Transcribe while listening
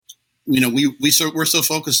we're so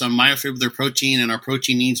focused on myofibrillar protein and our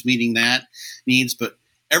protein needs meeting that needs, but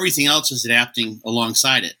everything else is adapting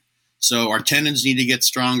alongside it. So our tendons need to get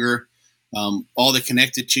stronger. All the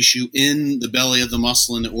connective tissue in the belly of the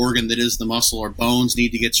muscle and the organ that is the muscle, our bones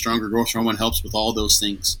need to get stronger. Growth hormone helps with all those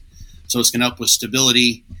things. So it's going to help with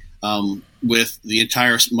stability with the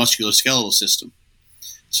entire musculoskeletal system.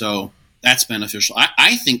 So that's beneficial.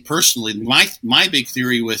 I think personally, my big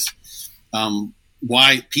theory with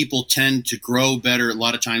why people tend to grow better a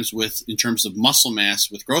lot of times in terms of muscle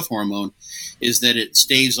mass with growth hormone is that it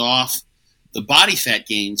staves off the body fat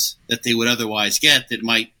gains that they would otherwise get that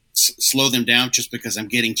might slow them down just because I'm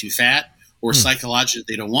getting too fat, or psychologically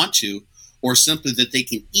they don't want to, or simply that they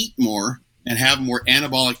can eat more and have more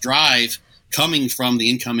anabolic drive coming from the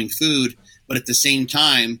incoming food, but at the same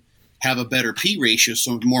time have a better P ratio,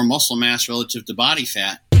 so more muscle mass relative to body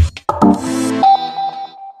fat.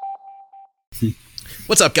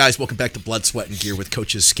 What's up, guys? Welcome back to Blood, Sweat, and Gear with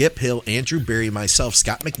coaches Skip Hill, Andrew Berry, myself,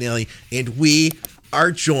 Scott McNally, and we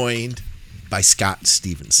are joined by Scott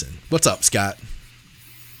Stevenson. What's up, Scott?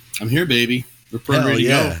 I'm here, baby. We're ready to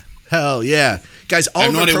go. Hell yeah. Guys, all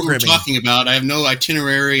of our programming. What we're talking about. I have no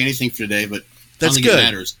itinerary, anything for today, but that's I don't think good. It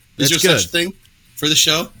matters. Is there such a thing for the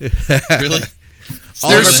show? Really?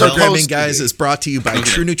 All of our programming, guys, is brought to you by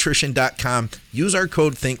TrueNutrition.com. Use our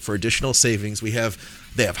code THINK for additional savings. They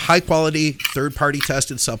have high-quality, third-party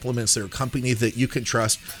tested supplements. They're a company that you can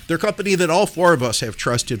trust. They're a company that all four of us have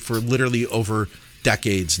trusted for literally over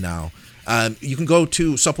decades now. You can go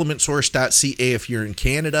to supplementsource.ca if you're in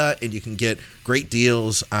Canada, and you can get great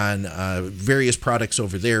deals on various products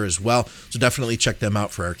over there as well. So definitely check them out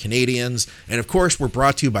for our Canadians. And, of course, we're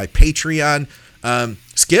brought to you by Patreon.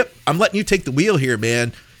 Skip, I'm letting you take the wheel here,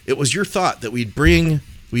 man. It was your thought that we'd bring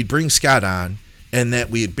Scott on and that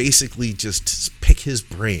we'd basically just pick his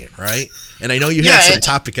brain, right? And I know you had some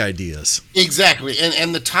topic ideas. Exactly.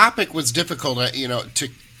 And the topic was difficult, to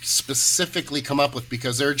specifically come up with,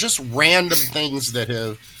 because there are just random things that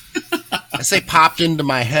have, I say, popped into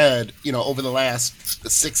my head, over the last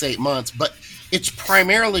 6-8 months, but it's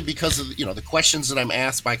primarily because of, the questions that I'm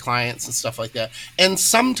asked by clients and stuff like that. And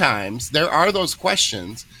sometimes there are those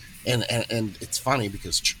questions, and it's funny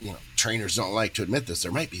because, trainers don't like to admit this.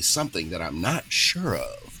 There might be something that I'm not sure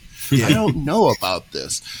of. Yeah. I don't know about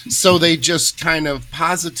this. So they just kind of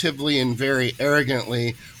positively and very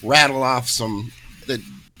arrogantly rattle off some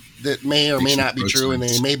that may or may not be true, and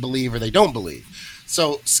they may believe or they don't believe.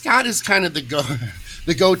 So Scott is kind of the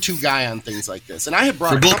go-to guy on things like this. And I have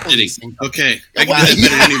brought a couple of these things. Okay. I can do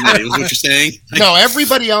that better anyway, is what you're saying? No,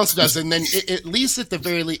 everybody else does. And then at least at the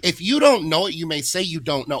very least, if you don't know it, you may say you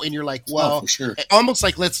don't know. And you're like, well, for sure. Almost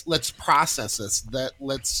like let's process this.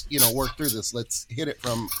 Let's work through this. Let's hit it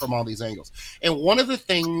from all these angles. And one of the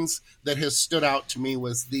things that has stood out to me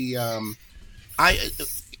was Andrew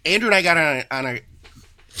and I got on a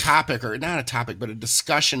topic, or not a topic, but a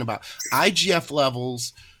discussion about IGF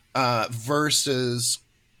levels versus,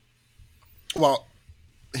 well,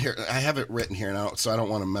 here, I have it written here now, so I don't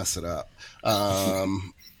want to mess it up.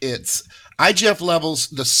 It's IGF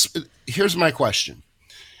levels. Here's my question.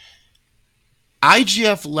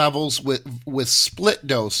 IGF levels with split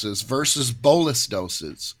doses versus bolus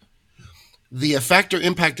doses, the effect or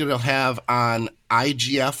impact it'll have on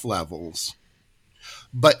IGF levels.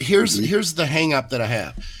 But here's the hang up that I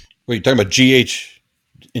have. Wait, you're talking about GH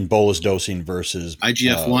in bolus dosing versus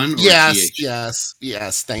IGF-1 or yes, GH?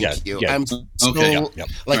 Yes. Thank you. Yeah. I'm so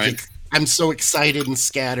I'm so excited and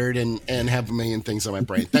scattered and have a million things on my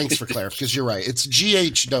brain. Thanks for clarifying, because you're right. It's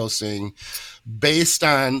GH dosing based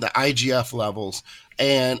on the IGF levels,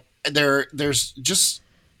 and there's just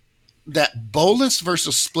that bolus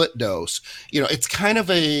versus split dose. It's kind of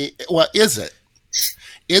is it?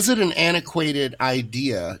 Is it an antiquated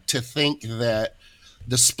idea to think that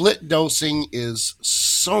the split dosing is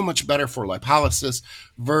so much better for lipolysis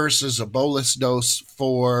versus a bolus dose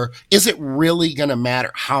is it really going to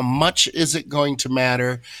matter? How much is it going to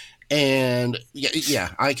matter? And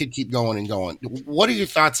yeah, I could keep going and going. What are your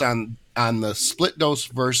thoughts on the split dose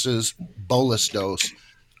versus bolus dose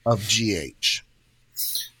of GH?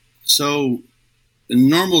 So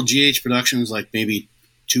normal GH production is like maybe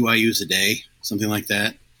 2 IUs a day, something like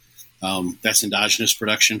that. That's endogenous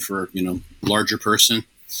production for, larger person.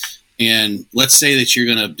 And let's say that you're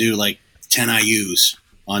going to do like 10 IUs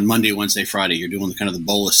on Monday, Wednesday, Friday. You're doing kind of the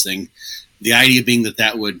bolus thing. The idea being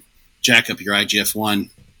that would jack up your IGF-1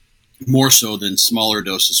 more so than smaller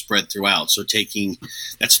doses spread throughout. So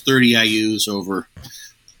that's 30 IUs over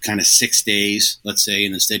kind of 6 days, let's say,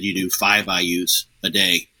 and instead you do 5 IUs a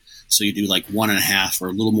day. So you do like 1.5 or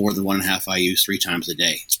a little more than 1.5 IUs 3 times a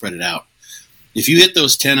day, spread it out. if you hit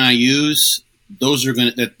those 10 IUs, those are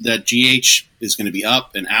going to that GH is going to be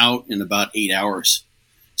up and out in about 8 hours.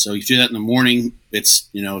 So if you do that in the morning, it's,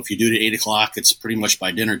 if you do it at 8 o'clock, it's pretty much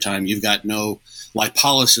by dinner time. You've got no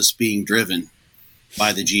lipolysis being driven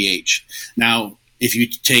by the GH. Now, if you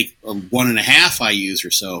take 1.5 IUs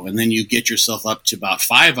or so, and then you get yourself up to about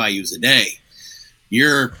 5 IUs a day,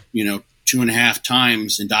 you're, 2.5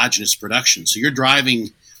 times endogenous production. So you're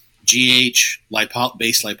driving GH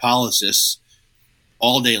based lipolysis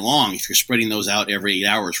all day long if you're spreading those out every 8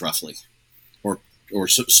 hours roughly, or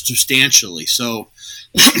substantially. So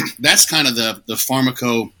that's kind of the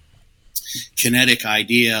pharmacokinetic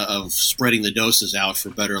idea of spreading the doses out for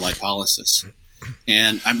better lipolysis.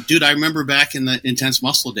 And I remember back in the intense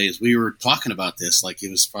muscle days, we were talking about this, like it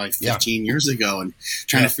was probably 15 years ago, and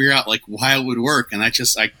trying to figure out like why it would work. And I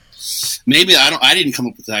didn't come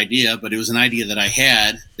up with the idea, but it was an idea that I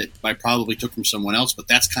had that I probably took from someone else. But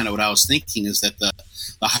that's kind of what I was thinking, is that the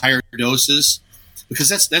higher doses, because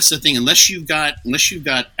that's the thing. Unless you've got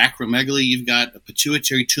acromegaly, you've got a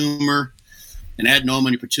pituitary tumor, an adenoma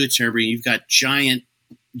in your pituitary, you've got giant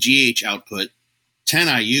GH output. 10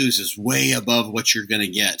 IUs is way above what you're going to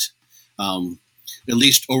get, at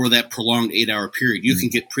least over that prolonged 8-hour period. You can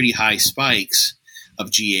get pretty high spikes of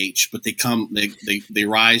GH, but they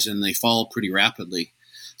rise and they fall pretty rapidly.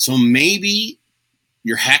 So maybe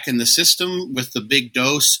you're hacking the system with the big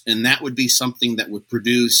dose, and that would be something that would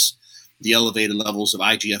produce the elevated levels of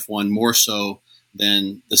IGF-1 more so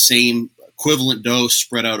than the same equivalent dose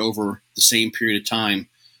spread out over the same period of time,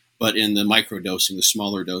 but in the microdosing, the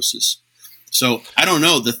smaller doses. So I don't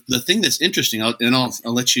know. The thing that's interesting, I'll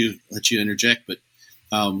let you interject, but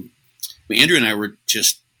Andrew and I were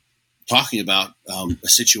just talking about a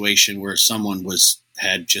situation where someone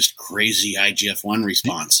had just crazy IGF-1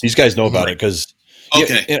 response. These guys know about it because.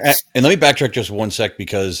 Okay. And let me backtrack just one sec,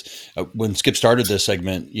 because when Skip started this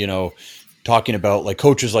segment, talking about like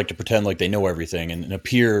coaches like to pretend like they know everything and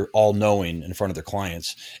appear all knowing in front of their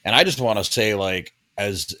clients. And I just want to say, like,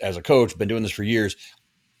 as a coach, been doing this for years,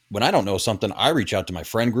 when I don't know something, I reach out to my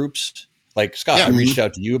friend groups. Like Scott, I reached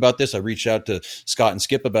out to you about this. I reached out to Scott and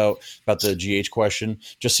Skip about the GH question.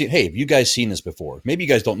 Just see, hey, have you guys seen this before? Maybe you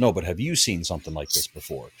guys don't know, but have you seen something like this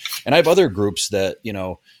before? And I have other groups that,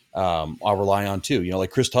 I'll rely on too.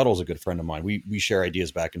 Like Chris Tuttle's a good friend of mine. We share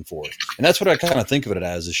ideas back and forth. And that's what I kind of think of it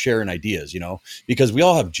as, is sharing ideas, because we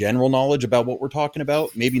all have general knowledge about what we're talking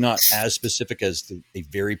about. Maybe not as specific as a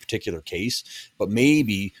very particular case, but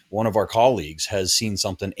maybe one of our colleagues has seen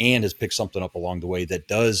something and has picked something up along the way that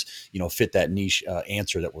does, fit that niche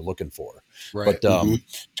answer that we're looking for. Right. But to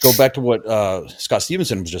go back to what Scott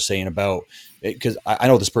Stevenson was just saying about, because I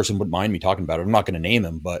know this person wouldn't mind me talking about it. I'm not going to name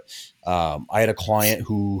him, but I had a client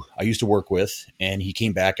who I used to work with, and he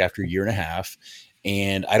came back after 1.5 years,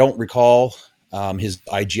 and I don't recall his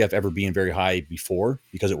IGF ever being very high before,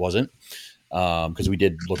 because it wasn't, because we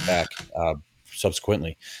did look back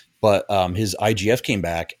subsequently. But his IGF came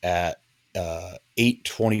back at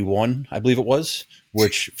 821, I believe it was,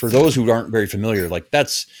 which for those who aren't very familiar, like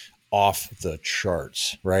that's off the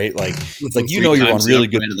charts, right? Like you're on really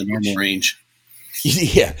good into the normal range.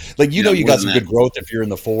 Yeah, like you got some good growth if you're in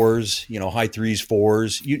the 4s, high 3s,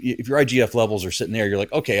 4s. If your IGF levels are sitting there, you're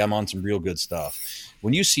like, okay, I'm on some real good stuff.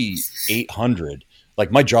 When you see 800,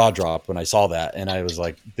 like my jaw dropped when I saw that, and I was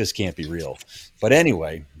like, this can't be real. But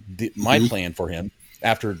anyway, my plan for him,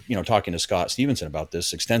 after talking to Scott Stevenson about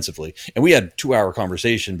this extensively, and we had 2-hour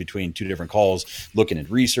conversation between 2 different calls, looking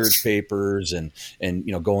at research papers and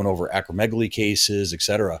going over acromegaly cases,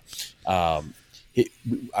 etc.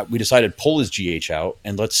 We decided pull his GH out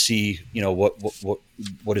and let's see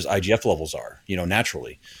what his IGF levels are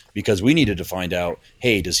naturally, because we needed to find out,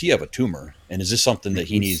 hey, does he have a tumor, and is this something that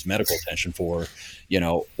he needs medical attention for,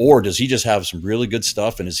 or does he just have some really good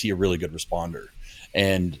stuff, and is he a really good responder?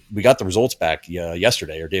 And we got the results back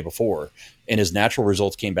yesterday or day before, and his natural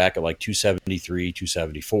results came back at like 273,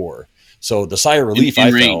 274. So the sigh of relief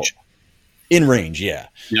I felt in range. Yeah.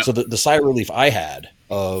 Yep. So the sigh of relief I had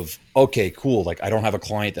of, okay, cool. Like I don't have a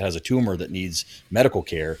client that has a tumor that needs medical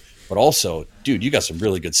care, but also, dude, you got some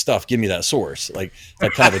really good stuff. Give me that source. Like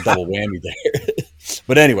that kind of a double whammy there.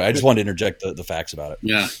 But anyway, I just wanted to interject the facts about it.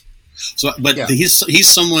 Yeah. So, but he's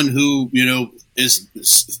someone who, is,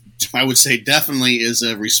 I would say definitely is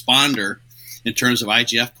a responder in terms of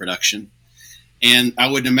IGF production. And I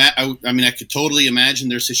would I could totally imagine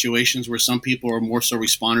there's situations where some people are more so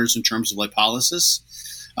responders in terms of lipolysis.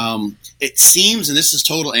 It seems, and this is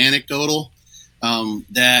total anecdotal,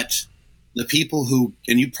 that the people who,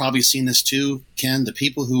 and you've probably seen this too, Ken, the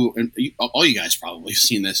people who, and all you guys probably have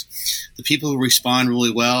seen this, the people who respond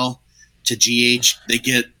really well to GH, they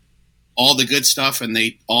get all the good stuff, and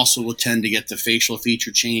they also will tend to get the facial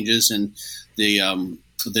feature changes and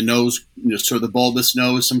the nose, sort of the bulbous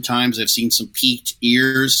nose. Sometimes I've seen some peaked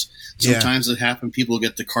ears. Sometimes it happens. People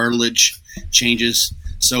get the cartilage changes.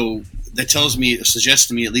 So that suggests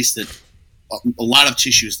to me at least that a lot of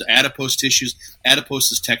tissues, the adipose tissues,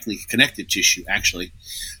 adipose is technically connective tissue, actually.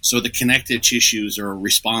 So the connective tissues are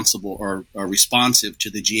responsive to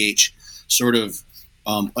the GH, sort of,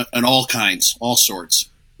 in all kinds, all sorts,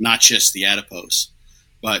 not just the adipose.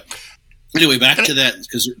 But anyway, back to that,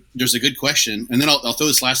 because there's a good question, and then I'll throw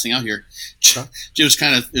this last thing out here. It was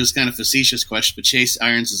kind of a facetious question, but Chase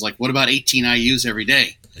Irons is like, "What about 18 IUs every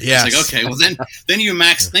day?" Yeah. It's like, okay, well then you're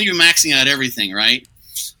maxing out everything, right?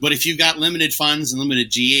 But if you've got limited funds and limited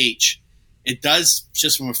GH, it does,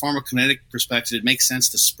 just from a pharmacokinetic perspective, it makes sense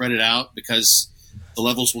to spread it out, because the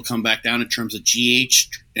levels will come back down in terms of GH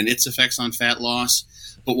and its effects on fat loss.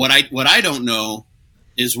 But what I don't know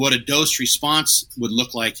is what a dose response would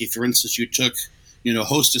look like if, for instance, you took, a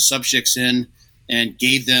host of subjects in and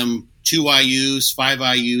gave them 2 IUs, 5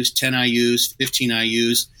 IUs, 10 IUs, 15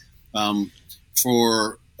 IUs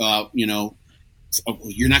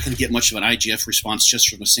you're not going to get much of an IGF response just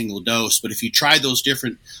from a single dose. But if you try those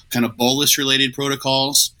different kind of bolus-related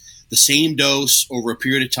protocols, the same dose over a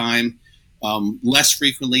period of time, less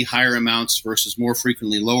frequently higher amounts versus more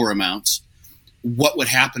frequently lower amounts, what would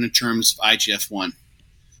happen in terms of IGF-1?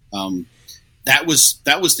 That was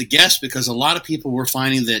the guess, because a lot of people were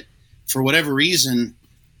finding that for whatever reason,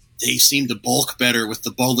 they seemed to bulk better with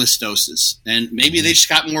the bolus doses. And maybe they just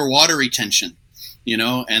got more water retention,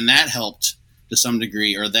 and that helped to some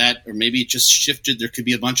degree, or maybe it just shifted. There could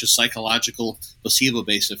be a bunch of psychological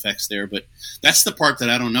placebo-based effects there, but that's the part that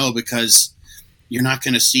I don't know, because you're not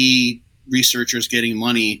going to see researchers getting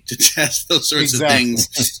money to test those sorts of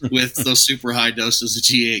things with those super high doses of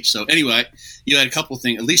GH. So anyway, you had a couple of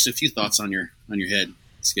things, at least a few thoughts on your head,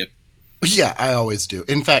 Skip. Yeah, I always do.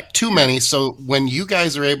 In fact, too many. So when you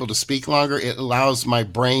guys are able to speak longer, it allows my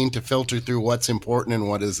brain to filter through what's important and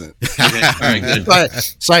what isn't. Okay. All right, good.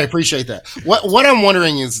 So I appreciate that. What I'm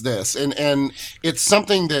wondering is this, and it's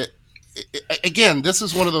something that, again, this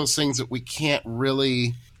is one of those things that we can't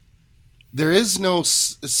really. There is no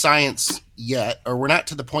science yet, or we're not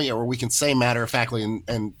to the point yet where we can say matter of factly,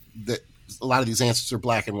 and that a lot of these answers are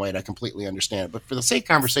black and white. I completely understand it, but for the sake of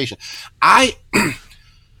conversation,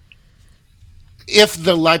 if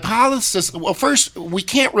the lipolysis, well, first, we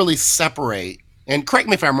can't really separate, and correct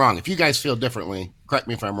me if I'm wrong. If you guys feel differently, correct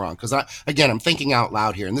me if I'm wrong, because I'm thinking out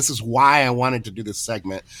loud here, and this is why I wanted to do this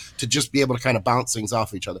segment, to just be able to kind of bounce things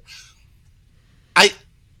off each other.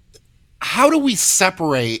 How do we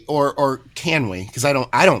separate, or can we? Because I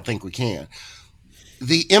don't think we can.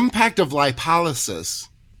 The impact of lipolysis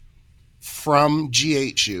from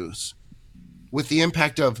GH use with the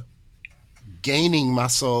impact of gaining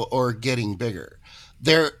muscle or getting bigger.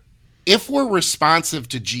 If we're responsive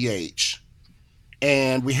to GH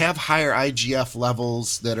and we have higher IGF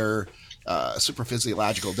levels that are super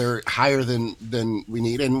physiological, they're higher than we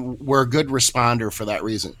need, and we're a good responder for that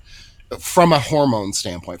reason, from a hormone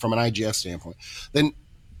standpoint, from an IGF standpoint,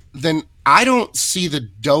 then I don't see the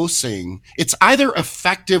dosing. It's either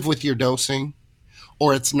effective with your dosing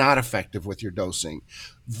or it's not effective with your dosing.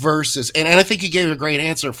 Versus, and I think you gave a great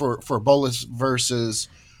answer for bolus versus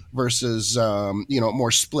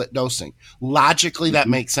more split dosing. Logically, that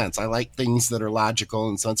makes sense. I like things that are logical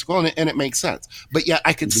and sensible, and it makes sense. But yet,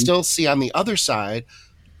 I could still see on the other side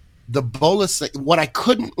the bolus thing. What I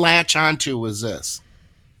couldn't latch onto was this.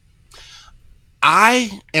 I'll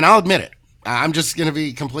admit it. I'm just going to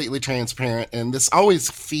be completely transparent, and this always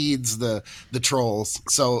feeds the trolls,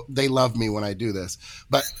 so they love me when I do this.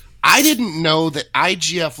 But I didn't know that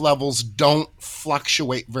IGF levels don't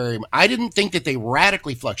fluctuate very much. I didn't think that they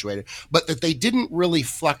radically fluctuated, but that they didn't really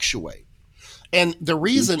fluctuate. And the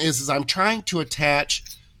reason is I'm trying to attach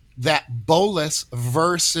that bolus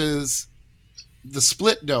versus the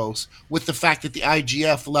split dose with the fact that the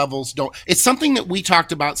IGF levels don't. It's something that we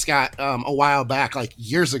talked about, Scott, a while back, like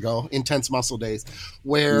years ago, Intense Muscle Days,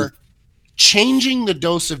 where changing the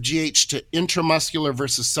dose of GH to intramuscular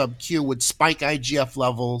versus sub-Q would spike IGF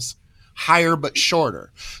levels higher but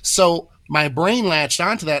shorter. So my brain latched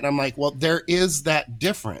onto that, and I'm like, well, there is that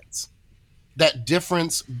difference. That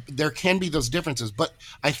difference, there can be those differences. But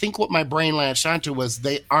I think what my brain latched onto was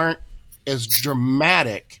they aren't as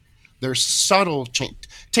dramatic. They're subtle change.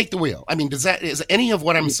 Take the wheel. I mean, is any of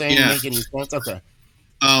what I'm saying make any sense? Okay.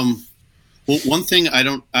 Well, one thing I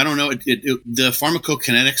don't know. The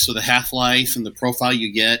pharmacokinetics, so the half-life and the profile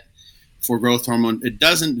you get for growth hormone, it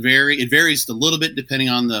doesn't vary. It varies a little bit depending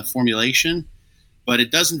on the formulation, but it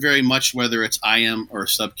doesn't vary much whether it's IM or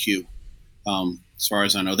sub-Q. as far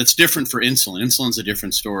as I know. That's different for insulin. Insulin's a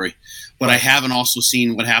different story. But I haven't also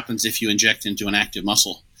seen what happens if you inject into an active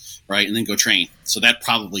muscle, right, and then go train. So that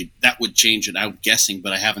would change it, I'm guessing,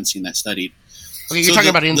 but I haven't seen that studied. Okay, you're talking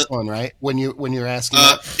about insulin, right? When you're asking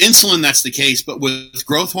insulin, that's the case. But with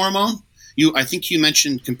growth hormone, I think you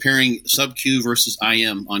mentioned comparing sub-Q versus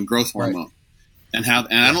IM on growth hormone, right. And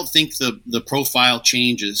I don't think the profile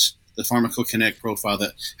changes, the pharmacokinetic profile,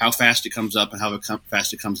 that how fast it comes up and how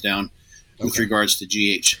fast it comes down with regards to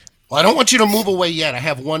GH. Well, I don't want you to move away yet. I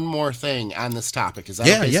have one more thing on this topic. Is that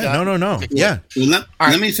okay, Scott? No. Okay, cool. Yeah. Well,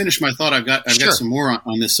 let me finish my thought. I've got some more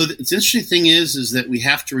on this. So the interesting thing is that we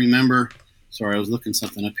have to remember. Sorry, I was looking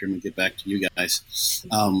something up here. I'm gonna get back to you guys.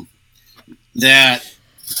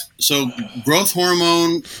 So growth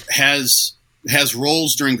hormone has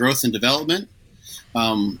roles during growth and development,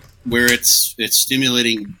 where it's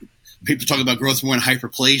stimulating. People talk about growth hormone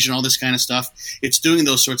hyperplasia and all this kind of stuff. It's doing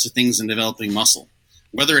those sorts of things in developing muscle.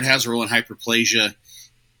 Whether it has a role in hyperplasia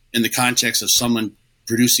in the context of someone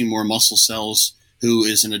producing more muscle cells who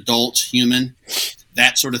is an adult human,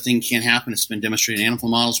 that sort of thing can happen. It's been demonstrated in animal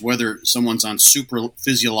models. Whether someone's on super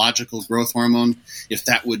physiological growth hormone, if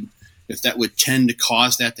that would tend to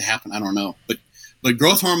cause that to happen, I don't know. But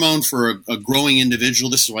growth hormone for a growing individual,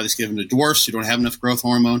 this is why it's given to dwarfs who don't have enough growth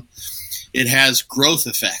hormone. It has growth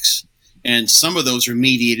effects, and some of those are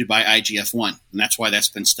mediated by IGF-1, and that's why that's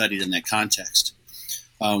been studied in that context.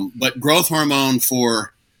 But growth hormone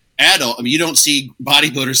for adult, you don't see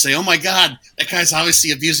bodybuilders say, "Oh my God, that guy's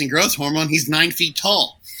obviously abusing growth hormone. He's 9 feet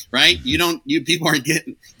tall," right? People aren't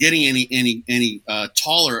getting any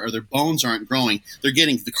taller, or their bones aren't growing. They're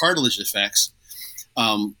getting the cartilage effects.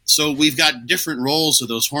 So we've got different roles of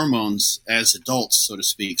those hormones as adults, so to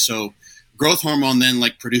speak. So growth hormone then,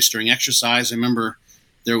 like, produced during exercise. I remember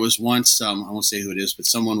there was once, I won't say who it is, but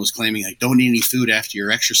someone was claiming, like, don't eat any food after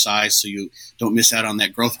your exercise so you don't miss out on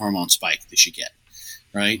that growth hormone spike that you get,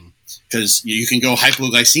 right? Because you can go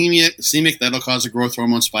hypoglycemic, that'll cause a growth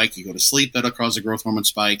hormone spike. You go to sleep, that'll cause a growth hormone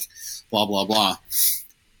spike, blah, blah, blah.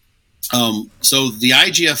 So the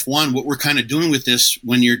IGF-1, what we're kind of doing with this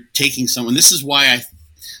when you're taking someone, this is why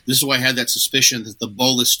I had that suspicion that the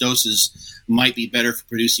bolus doses might be better for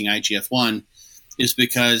producing IGF-1, is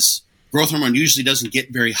because growth hormone usually doesn't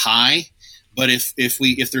get very high. But if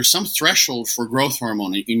there's some threshold for growth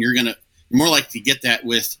hormone, and you're more likely to get that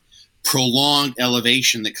with prolonged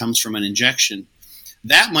elevation that comes from an injection,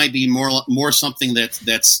 that might be more something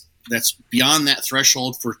that's beyond that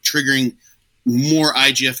threshold for triggering more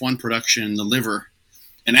IGF-1 production in the liver.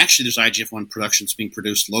 And actually, there's IGF-1 production that's being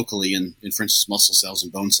produced locally in, for instance, muscle cells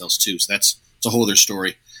and bone cells too. So it's a whole other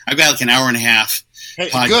story. I've got like an hour and a half. Hey,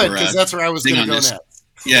 good, because that's where I was going to go next.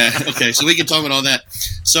 Yeah. Okay. So we can talk about all that.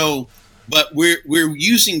 So, but we're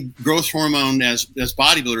using growth hormone as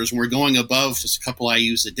bodybuilders, and we're going above just a couple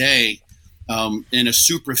IUs a day in a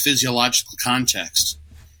super physiological context.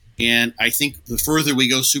 And I think the further we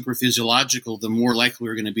go super physiological, the more likely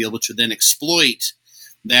we're going to be able to then exploit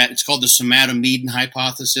that. It's called the somatomedin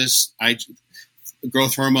hypothesis.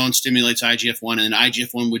 Growth hormone stimulates IGF-1, and then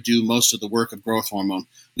IGF-1 would do most of the work of growth hormone.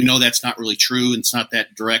 We know that's not really true. It's not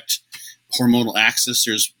that direct hormonal axis.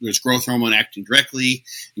 There's growth hormone acting directly,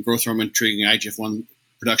 and growth hormone triggering IGF-1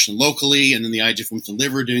 production locally, and then the IGF-1 to the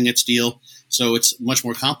liver doing its deal. So it's much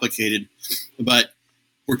more complicated. But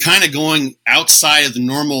we're kind of going outside of the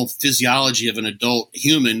normal physiology of an adult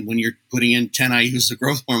human when you're putting in 10 IUs of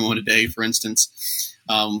growth hormone a day, for instance.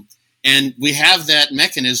 And we have that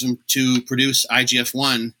mechanism to produce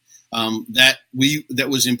IGF-1 that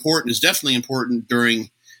was important, is definitely important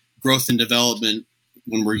during growth and development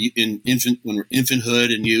when we're in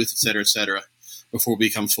infanthood and youth, et cetera, before we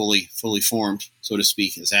become fully formed, so to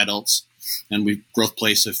speak, as adults, and growth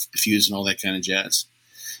plates have fused and all that kind of jazz.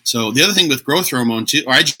 So the other thing with growth hormone too,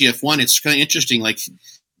 or IGF-1, it's kind of interesting. Like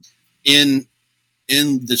in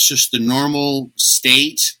just the normal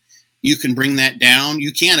state, you can bring that down.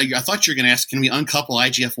 You can. I thought you were going to ask, can we uncouple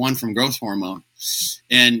IGF-1 from growth hormone?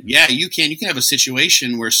 And yeah, you can. You can have a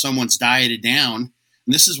situation where someone's dieted down.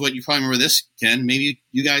 And this is what you probably remember this, Ken. Maybe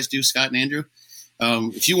you guys do, Scott and Andrew.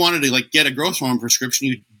 If you wanted to get a growth hormone prescription,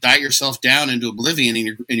 you diet yourself down into oblivion,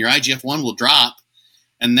 and your IGF-1 will drop.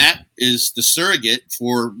 And that is the surrogate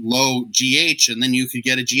for low GH. And then you could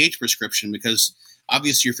get a GH prescription, because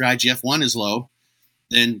obviously if your IGF-1 is low,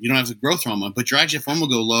 then you don't have the growth hormone. But your IGF-1 will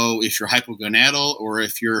go low if you're hypogonadal, or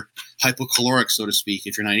if you're hypocaloric, so to speak,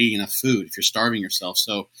 if you're not eating enough food, if you're starving yourself.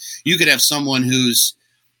 So you could have someone who's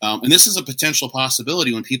and this is a potential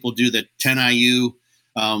possibility when people do the 10 IU,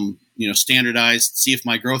 standardized, see if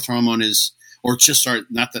my growth hormone is, or just start,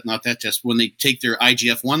 not that test, when they take their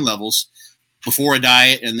IGF-1 levels before a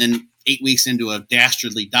diet and then 8 weeks into a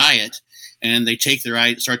dastardly diet and they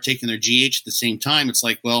start taking their GH at the same time, it's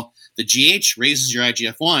like, well, the GH raises your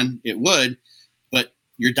IGF-1, it would, but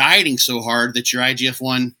you're dieting so hard that your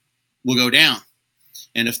IGF-1 will go down.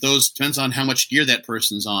 And if depends on how much gear that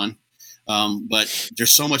person's on, but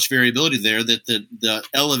there's so much variability there that the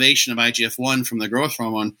elevation of IGF-1 from the growth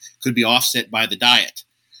hormone could be offset by the diet,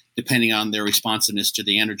 depending on their responsiveness to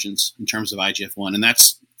the androgens in terms of IGF-1. And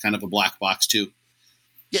that's kind of a black box too.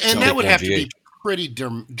 Yeah, and that would have to be pretty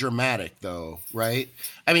dramatic, though, right?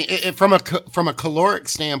 I mean, from a caloric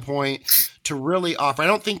standpoint, to really offer, I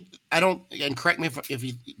don't, and correct me if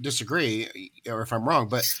you disagree or if I'm wrong,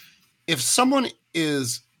 but if someone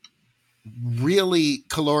is really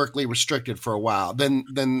calorically restricted for a while,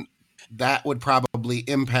 then that would probably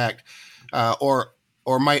impact or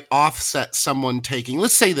might offset someone taking,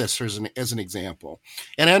 let's say this as an example.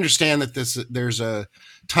 And I understand that there's a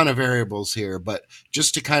ton of variables here, but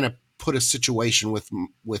just to kind of put a situation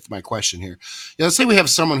with my question here. Let's say we have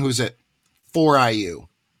someone who's at 4 IU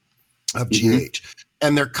of GH,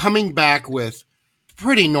 and they're coming back with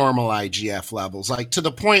pretty normal IGF levels, like to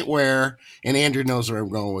the point where, and Andrew knows where I'm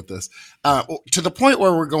going with this, to the point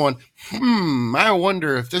where we're going, I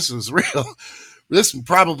wonder if this is real. This is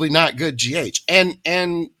probably not good GH. And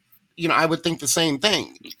I would think the same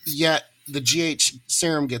thing. Yet the GH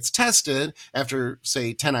serum gets tested after,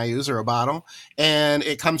 say, 10 IUs or a bottle, and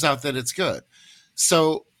it comes out that it's good.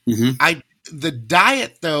 So the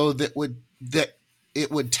diet, though, that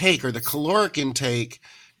it would take, or the caloric intake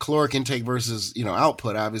versus,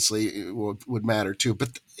 output, obviously would matter too,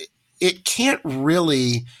 but it can't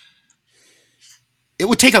really, it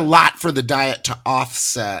would take a lot for the diet to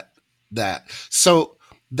offset that. So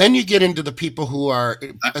then you get into the people who are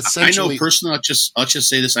essentially. I know personally, I'll just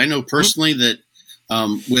say this. I know personally that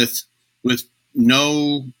with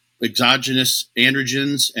no exogenous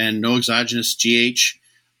androgens and no exogenous GH,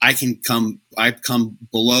 I've come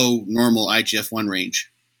below normal IGF-1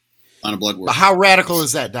 range on a blood work. But how radical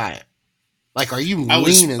is that diet? Like, are you lean?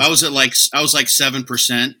 I was like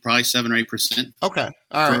 7%, probably 7 or 8%. Okay,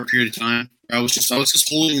 all right. For a period of time. I was just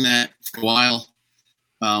holding that for a while.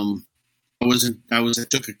 I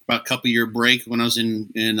took a couple year break when I was in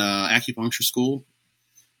acupuncture school.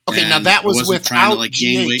 Okay, now that was without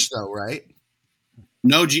gain weight, though, right?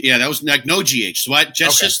 No, that was like no GH. So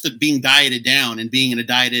just the being dieted down and being in a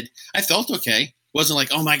dieted, I felt okay. It wasn't like,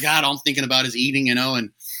 oh my God, all I'm thinking about is eating, and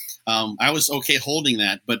I was okay holding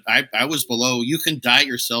that, but I was below. You can diet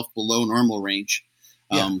yourself below normal range.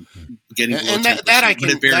 Getting below and that I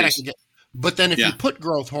can get. But then if you put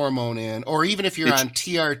growth hormone in, or even if you're on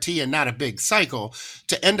TRT and not a big cycle,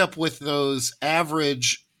 to end up with those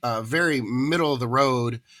average, very middle of the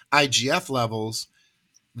road IGF levels,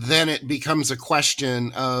 then it becomes a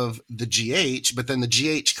question of the GH, but then the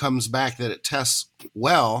GH comes back that it tests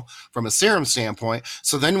well from a serum standpoint.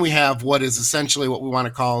 So then we have what is essentially what we want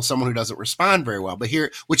to call someone who doesn't respond very well. But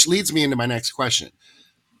here, which leads me into my next question.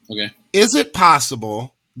 Okay. Is it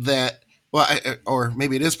possible that, or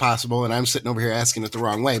maybe it is possible, and I'm sitting over here asking it the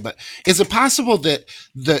wrong way, but is it possible that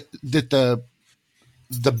the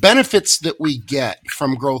benefits that we get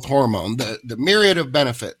from growth hormone, the myriad of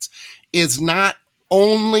benefits, is not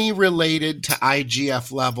only related to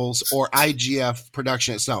IGF levels or IGF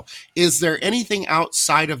production itself? Is there anything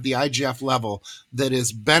outside of the IGF level that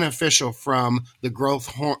is beneficial from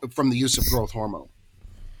from the use of growth hormone?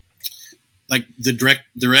 Like the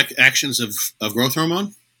direct actions of growth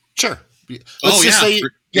hormone? Sure.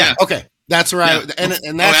 Okay. That's right.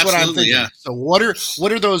 And that's what I'm thinking. Yeah. So what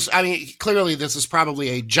are those? I mean, clearly this is probably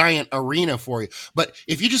a giant arena for you, but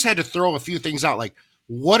if you just had to throw a few things out, like,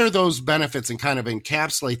 what are those benefits, and kind of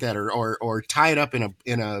encapsulate that or tie it up in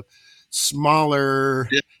a smaller,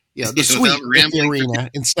 the suite the arena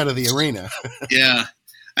instead of the arena? Yeah.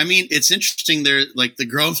 I mean, it's interesting. There, like the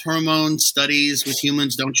growth hormone studies with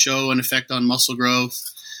humans don't show an effect on muscle growth.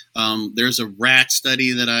 There's a rat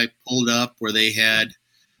study that I pulled up where they had,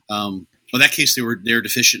 in that case they were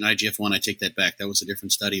deficient in IGF-1. I take that back. That was a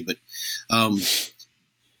different study. But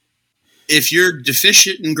if you're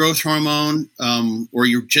deficient in growth hormone, or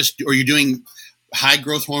you're doing high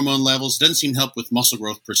growth hormone levels, it doesn't seem to help with muscle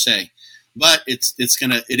growth per se, but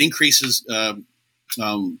it increases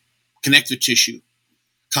connective tissue,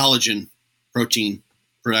 collagen protein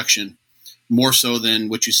production more so than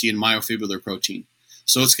what you see in myofibrillar protein.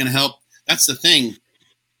 So it's going to help. That's the thing.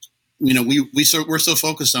 We're so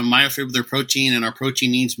focused on myofibrillar protein and our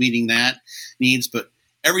protein needs meeting that needs, but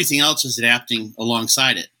everything else is adapting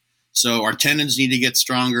alongside it. So our tendons need to get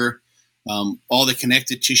stronger. All the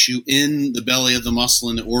connective tissue in the belly of the muscle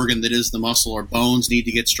and the organ that is the muscle, our bones need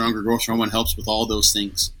to get stronger. Growth hormone helps with all those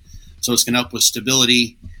things. So it's going to help with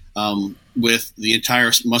stability with the entire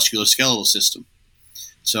musculoskeletal system.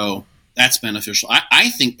 So that's beneficial. I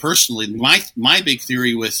think personally, my big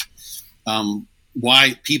theory with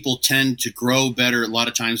why people tend to grow better a lot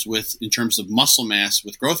of times in terms of muscle mass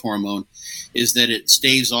with growth hormone is that it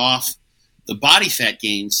staves off the body fat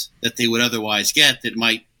gains that they would otherwise get that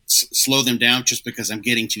might slow them down just because I'm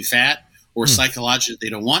getting too fat, or psychologically they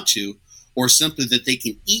don't want to, or simply that they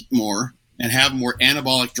can eat more and have more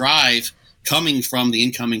anabolic drive coming from the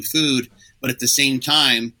incoming food, but at the same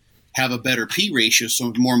time have a better P ratio,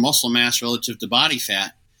 so more muscle mass relative to body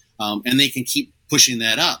fat, and they can keep pushing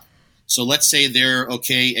that up. So let's say they're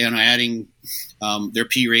okay and adding their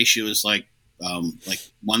P ratio is like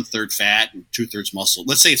 1/3 fat and 2/3 muscle.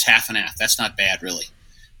 Let's say it's half and half. That's not bad, really.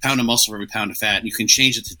 Pound of muscle for every pound of fat. And you can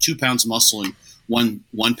change it to 2 pounds of muscle and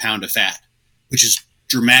one pound of fat, which is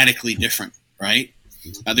dramatically different, right?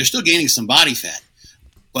 Now they're still gaining some body fat,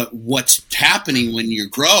 but what's happening when you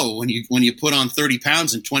grow, when you put on 30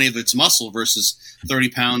 pounds and 20 of it's muscle versus 30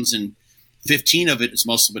 pounds and 15 of it is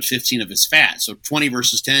muscle, but 15 of it's fat. So 20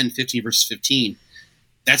 versus 10, 15 versus 15.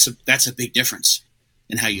 That's a big difference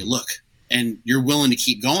in how you look, and you're willing to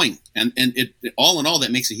keep going. And it all in all,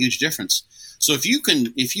 that makes a huge difference. So if you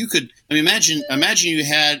could, I mean, imagine you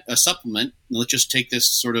had a supplement. Let's just take this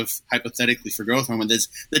sort of hypothetically for growth hormone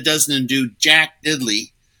that doesn't do jack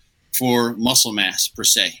diddly for muscle mass per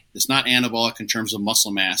se. It's not anabolic in terms of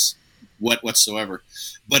muscle mass whatsoever,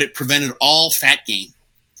 but it prevented all fat gain,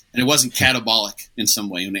 and it wasn't catabolic in some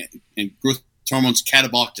way. And growth hormone's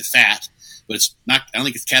catabolic to fat, but it's not. I don't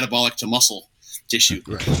think it's catabolic to muscle tissue.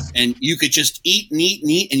 Right. And you could just eat, and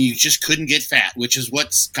you just couldn't get fat, which is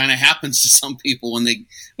what kind of happens to some people when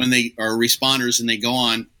they are responders and they go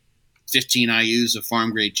on 15 IUs of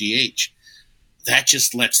farm grade GH. That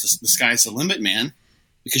just lets the sky's the limit, man,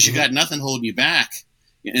 because you got nothing holding you back.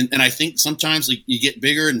 And I think sometimes you get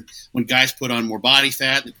bigger, and when guys put on more body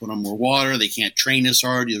fat, they put on more water, they can't train as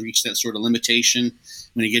hard, you reach that sort of limitation.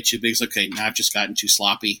 When you get too big, it's okay, now I've just gotten too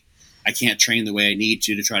sloppy. I can't train the way I need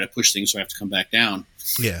to try to push things, so I have to come back down.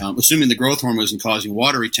 Yeah. Assuming the growth hormone isn't causing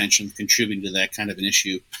water retention, contributing to that kind of an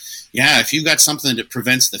issue. Yeah, if you've got something that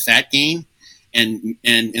prevents the fat gain and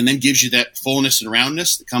then gives you that fullness and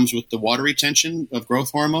roundness that comes with the water retention of growth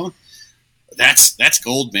hormone, that's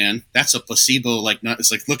gold, man. That's a placebo.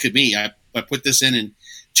 It's like, look at me. I put this in, and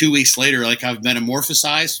 2 weeks later, like I've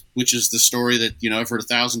metamorphosized, which is the story that I've heard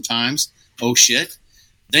 1,000 times. Oh shit!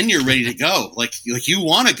 Then you're ready to go. Like you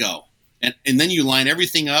want to go. And then you line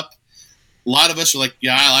everything up. A lot of us are like,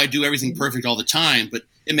 yeah, I do everything perfect all the time, but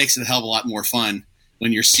it makes it a hell of a lot more fun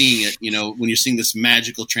when you're seeing it, when you're seeing this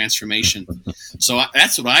magical transformation. So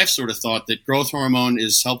that's what I've sort of thought, that growth hormone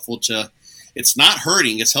is helpful to, it's not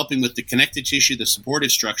hurting. It's helping with the connective tissue, the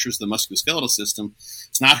supportive structures, the musculoskeletal system.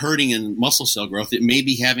 It's not hurting in muscle cell growth. It may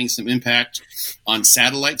be having some impact on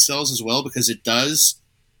satellite cells as well, because it does,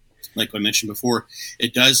 like I mentioned before,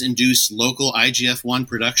 it does induce local IGF-1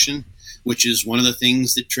 production, which is one of the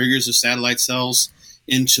things that triggers the satellite cells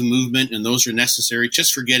into movement, and those are necessary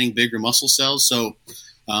just for getting bigger muscle cells. So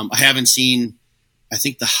I haven't seen, I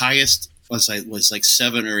think the highest was like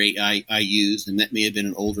 7 or 8 IUs, and that may have been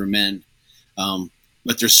in older men.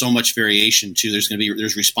 But there's so much variation too. There's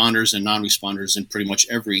responders and non-responders in pretty much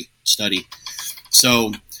every study.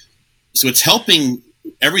 So it's helping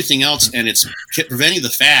everything else, and it's preventing the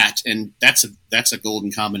fat, and that's a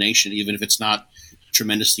golden combination, even if it's not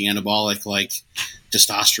tremendously anabolic like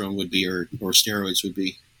testosterone would be or steroids would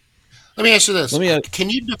be. Let me ask you this. Can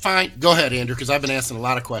you define – go ahead, Andrew, because I've been asking a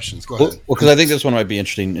lot of questions. Go ahead. Well, because I think this one might be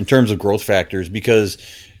interesting in terms of growth factors, because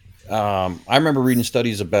I remember reading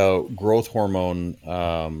studies about growth hormone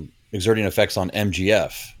exerting effects on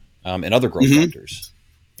MGF and other growth factors,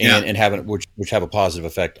 and having which have a positive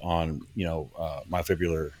effect on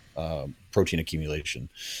myofibrillar protein accumulation.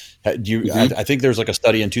 I think there's like a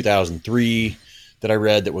study in 2003 that I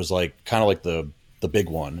read that was like kind of like the big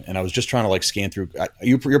one, and I was just trying to like scan through.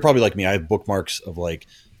 You're probably like me. I have bookmarks of like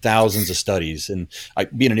thousands of studies, and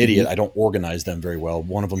being an idiot, I don't organize them very well.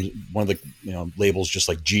 One of the labels just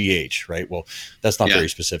like GH, right? Well, that's not very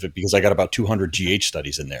specific, because I got about 200 GH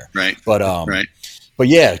studies in there, right? But But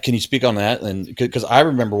yeah, can you speak on that? And because I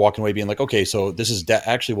remember walking away being like, okay, so this is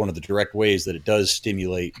actually one of the direct ways that it does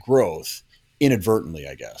stimulate growth inadvertently,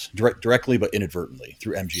 I guess, directly but inadvertently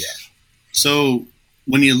through MGF. So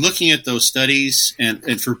when you're looking at those studies,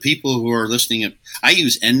 and for people who are listening, I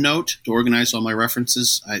use EndNote to organize all my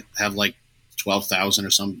references. I have like 12,000 or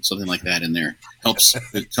something like that in there.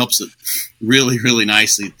 It helps it really, really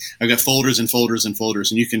nicely. I've got folders and folders and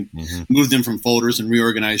folders, and you can move them from folders and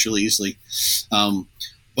reorganize really easily.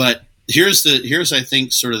 But here's I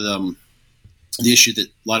think sort of the issue that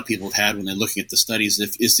a lot of people have had when they're looking at the studies.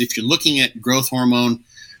 If you're looking at growth hormone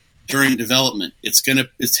during development,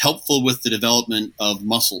 it's helpful with the development of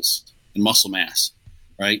muscles and muscle mass,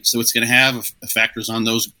 right? So it's going to have effects on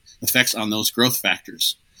those growth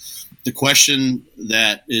factors. The question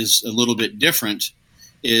that is a little bit different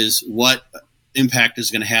is what impact is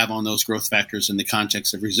going to have on those growth factors in the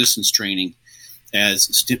context of resistance training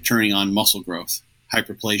as turning on muscle growth,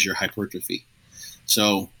 hyperplasia, hypertrophy.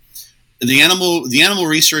 So the animal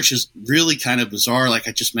research is really kind of bizarre. Like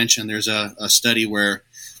I just mentioned, there's a study where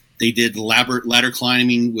they did ladder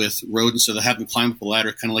climbing with rodents. So they have them climb up a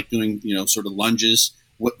ladder, kind of like doing, sort of lunges.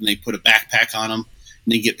 And they put a backpack on them,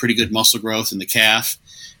 and they get pretty good muscle growth in the calf.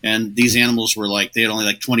 And these animals were they had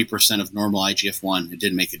only 20% of normal IGF-1. It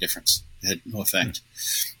didn't make a difference. It had no effect.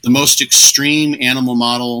 The most extreme animal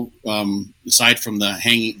model, aside from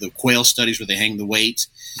the quail studies where they hang the weight,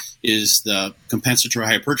 is the compensatory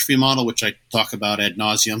hypertrophy model, which I talk about ad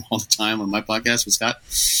nauseum all the time on my podcast with Scott.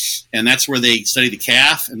 And that's where they study the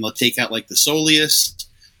calf, and they'll take out the soleus,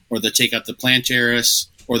 or they'll take out the plantaris,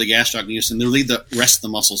 or the gastrocnemius, and they'll leave the rest of the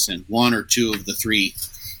muscles in, one or two of the three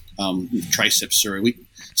triceps.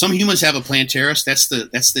 Some humans have a plantaris. That's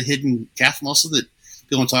the hidden calf muscle that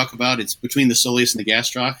people don't talk about. It's between the soleus and the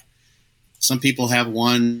gastroc. Some people have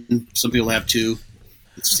one. Some people have two.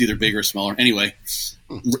 It's either bigger or smaller. Anyway,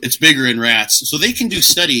 it's bigger in rats. So they can do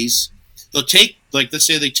studies. They'll take, let's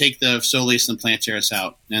say they take the soleus and plantaris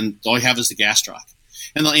out, and all you have is the gastroc.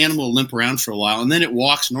 And the animal will limp around for a while, and then it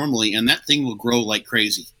walks normally, and that thing will grow like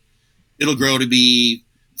crazy. It'll grow to be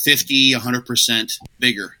 50, 100%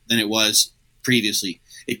 bigger than it was previously.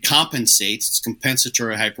 It compensates. It's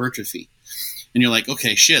compensatory hypertrophy. And you're like,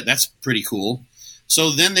 okay, shit, that's pretty cool. So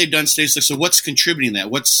then they've done studies so what's contributing that?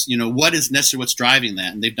 What is necessary? What's driving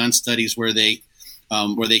that? And they've done studies where they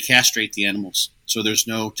castrate the animals, so there's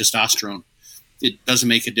no testosterone. It doesn't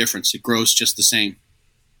make a difference. It grows just the same.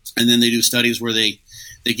 And then they do studies where they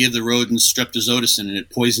give the rodents streptozotocin, and it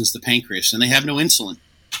poisons the pancreas, and they have no insulin,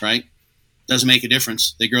 right? Doesn't make a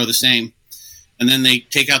difference. They grow the same. And then they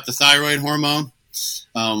take out the thyroid hormone,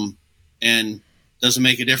 and doesn't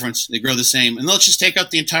make a difference. They grow the same. And they'll just take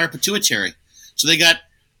out the entire pituitary. So they got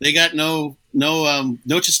no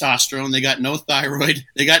testosterone. They got no thyroid.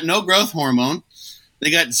 They got no growth hormone.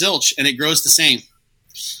 They got zilch, and it grows the same.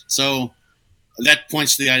 So that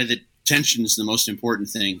points to the idea that tension is the most important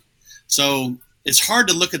thing. So it's hard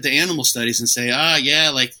to look at the animal studies and say,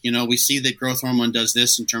 we see that growth hormone does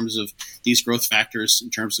this in terms of these growth factors, in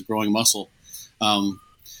terms of growing muscle.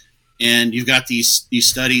 And you've got these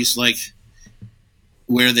studies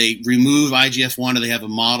where they remove IGF-1, or they have a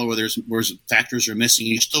model where factors are missing,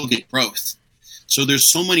 you still get growth. So there's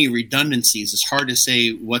so many redundancies. It's hard to say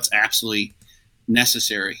what's absolutely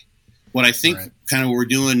necessary. What I think kind of what we're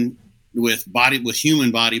doing with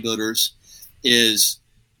human bodybuilders is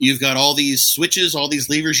you've got all these switches, all these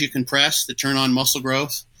levers you can press to turn on muscle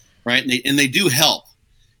growth, right? And they do help.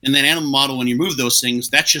 And then animal model, when you move those things,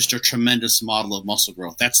 that's just a tremendous model of muscle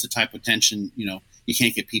growth. That's the type of tension, you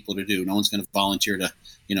can't get people to do. No one's going to volunteer to,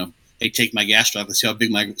 hey, take my gastroc, let's see how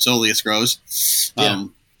big my soleus grows.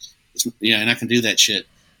 And I can do that shit.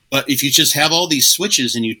 But if you just have all these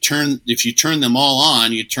switches and if you turn them all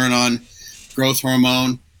on, you turn on growth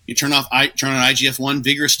hormone, you turn on IGF-1.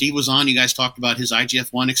 Vigorous Steve was on. You guys talked about his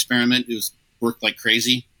IGF-1 experiment. It worked like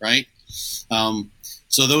crazy, right?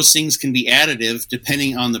 So those things can be additive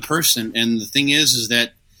depending on the person. And the thing is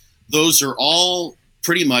that those are all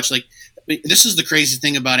pretty much this is the crazy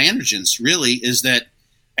thing about androgens, really, is that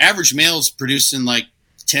average males producing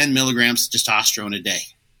 10 milligrams of testosterone a day,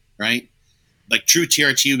 right? True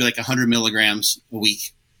TRT would be 100 milligrams a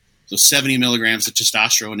week. So 70 milligrams of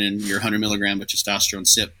testosterone in your 100 milligram of testosterone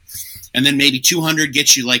sip. And then maybe 200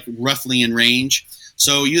 gets you roughly in range.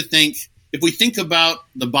 So if we think about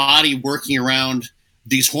the body working around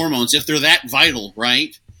these hormones, if they're that vital,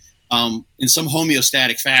 right, in some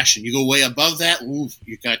homeostatic fashion, you go way above that,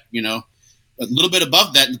 you got, a little bit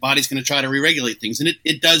above that, and the body's going to try to re-regulate things. And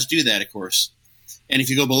it does do that, of course. And if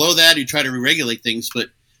you go below that, you try to re-regulate things.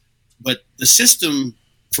 But the system,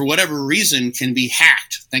 for whatever reason, can be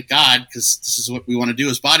hacked. Thank God, because this is what we want to do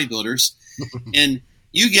as bodybuilders. And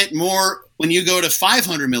you get more when you go to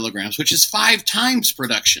 500 milligrams, which is 5 times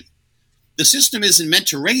production. The system isn't meant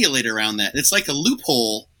to regulate around that. It's like a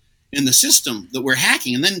loophole in the system that we're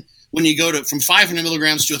hacking. And then when you go from 500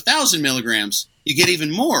 milligrams to 1,000 milligrams, you get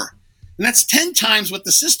even more. And that's 10 times what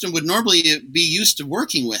the system would normally be used to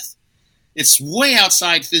working with. It's way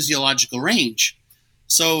outside physiological range.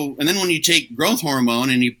 So, and then when you take growth hormone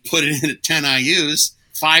and you put it in at 10 IUs,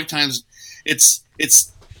 5 times, it's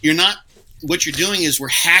what you're doing is we're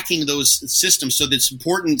hacking those systems. So that's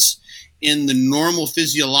importance in the normal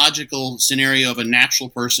physiological scenario of a natural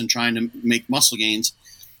person trying to make muscle gains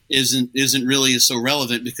isn't really so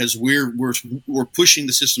relevant, because we're pushing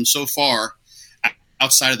the system so far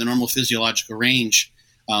outside of the normal physiological range,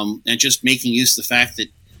 and just making use of the fact that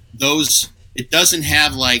it doesn't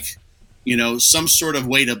have some sort of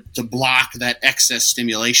way to block that excess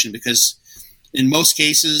stimulation, because in most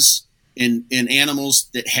cases in animals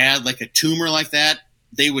that had like a tumor like that,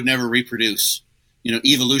 they would never reproduce.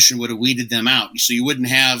 Evolution would have weeded them out. So you wouldn't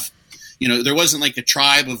have, there wasn't like a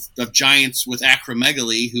tribe of giants with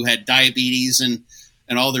acromegaly who had diabetes and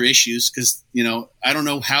all their issues, because, I don't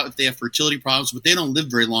know if they have fertility problems, but they don't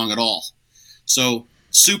live very long at all. So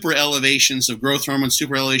super elevations of growth hormone,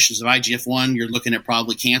 super elevations of IGF-1, you're looking at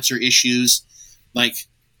probably cancer issues. Like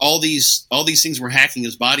all these things we're hacking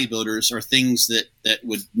as bodybuilders are things that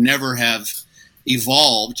would never have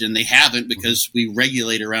evolved, and they haven't, because we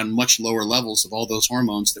regulate around much lower levels of all those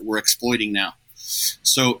hormones that we're exploiting now.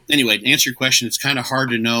 So anyway, to answer your question, it's kind of hard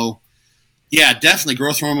to know. Yeah, definitely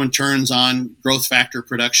growth hormone turns on growth factor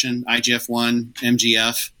production, IGF-1,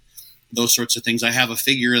 MGF, those sorts of things. I have a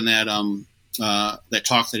figure in that that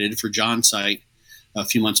talk that I did for John's site a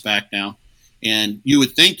few months back now. And you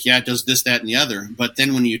would think, it does this, that, and the other. But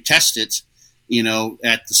then when you test it,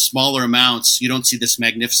 at the smaller amounts, you don't see this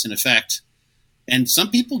magnificent effect. And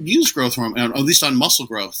some people use growth hormone, at least on muscle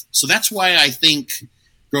growth. So that's why I think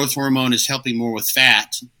growth hormone is helping more with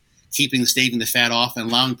fat, staving the fat off, and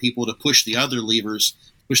allowing people to push the other levers,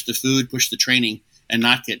 push the food, push the training, and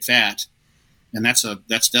not get fat. And that's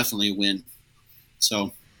definitely a win.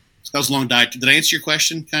 So that was a long diet. Did I answer your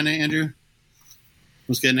question, kind of, Andrew? I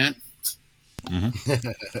was getting at?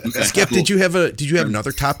 Mm-hmm. Okay, Skip, cool. Did you have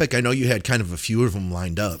another topic? I know you had kind of a few of them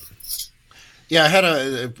lined up. Yeah, I had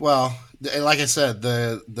like I said,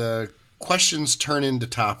 the questions turn into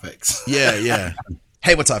topics. Yeah.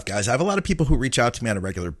 Hey, what's up, guys? I have a lot of people who reach out to me on a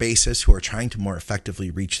regular basis who are trying to more effectively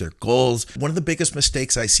reach their goals. One of the biggest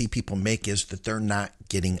mistakes I see people make is that they're not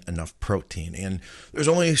getting enough protein. And there's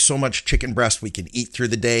only so much chicken breast we can eat through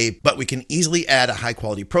the day, but we can easily add a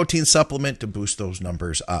high-quality protein supplement to boost those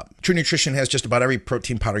numbers up. True Nutrition has just about every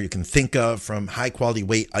protein powder you can think of, from high-quality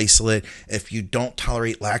whey isolate. If you don't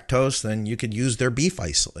tolerate lactose, then you could use their beef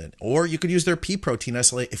isolate, or you could use their pea protein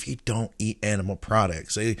isolate if you don't eat animal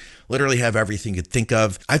products. They literally have everything you could think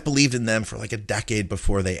of. I've believed in them for like a decade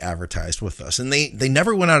before they advertised with us, and they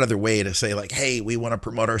never went out of their way to say like, hey, we want to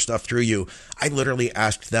promote our stuff through you. I literally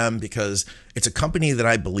asked them because it's a company that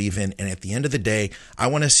I believe in, and at the end of the day, I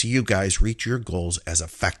want to see you guys reach your goals as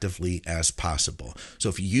effectively as possible. So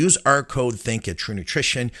if you use our code THINK at True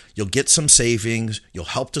Nutrition, you'll get some savings, you'll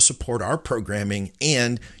help to support our programming,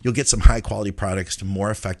 and you'll get some high quality products to more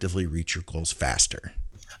effectively reach your goals faster.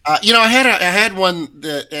 I had one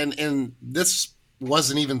that, and this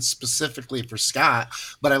wasn't even specifically for Scott,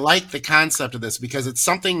 but I like the concept of this because it's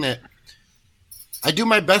something that I do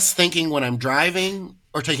my best thinking when I'm driving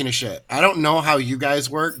or taking a shit. I don't know how you guys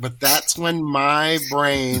work, but that's when my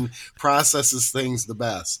brain processes things the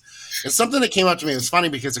best. It's something that came up to me. It's funny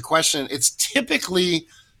because it's typically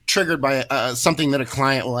triggered by something that a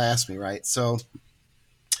client will ask me, right? So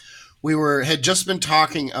we had just been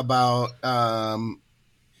talking about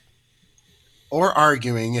or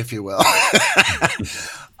arguing, if you will,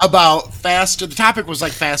 about the topic was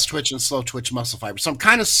like fast twitch and slow twitch muscle fibers. So I'm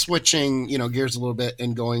kind of switching, gears a little bit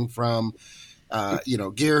and going from,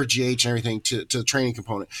 gear, GH and everything to the training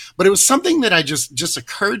component. But it was something that I just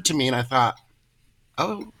occurred to me, and I thought,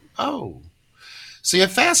 oh. So you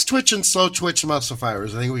have fast twitch and slow twitch muscle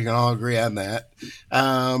fibers. I think we can all agree on that.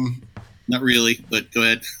 Not really, but go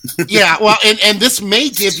ahead. Yeah, well, and this may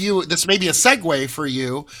be a segue for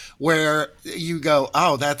you where you go,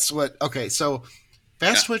 oh, that's what, okay, so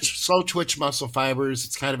fast twitch, slow twitch muscle fibers,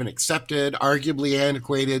 it's kind of an accepted, arguably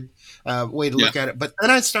antiquated way to look at it. But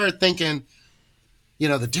then I started thinking,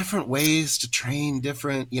 the different ways to train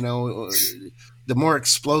different, the more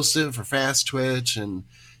explosive for fast twitch and,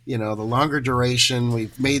 the longer duration.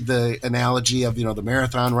 We've made the analogy of, the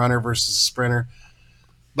marathon runner versus sprinter.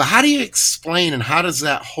 But how do you explain and how does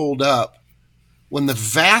that hold up when the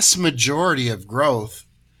vast majority of growth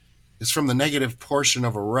is from the negative portion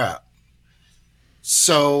of a rep?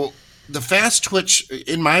 So the fast twitch,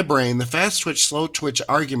 in my brain, the fast twitch, slow twitch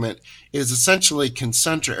argument is essentially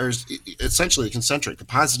concentric, the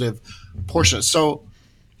positive portion. So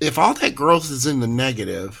if all that growth is in the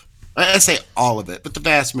negative, I say all of it, but the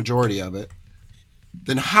vast majority of it,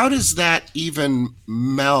 then how does that even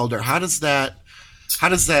meld, or how does that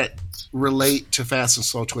relate to fast and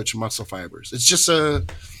slow twitch muscle fibers? It's just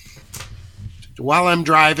while I'm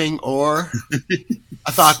driving, or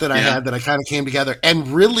a thought that I had that I kind of came together and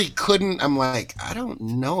really couldn't. I'm like, I don't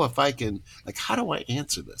know if I can, like, how do I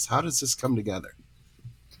answer this? How does this come together?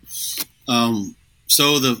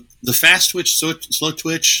 So the fast twitch, slow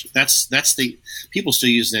twitch, that's the, people still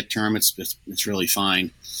use that term. It's really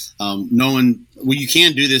fine. You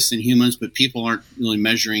can do this in humans, but people aren't really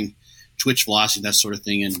measuring twitch velocity, that sort of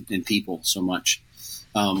thing in people so much.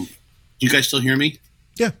 Do you guys still hear me?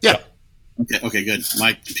 Yeah. Okay, good.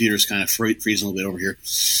 My computer's kind of freezing a little bit over here.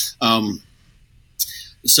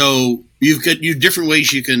 So you've got different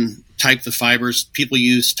ways you can type the fibers. People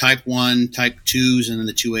use type 1, type 2s, and then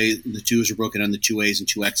the 2A. The 2s are broken down to 2As and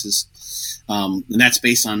 2Xs. And that's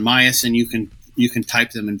based on myosin. You can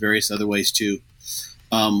type them in various other ways too.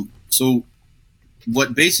 So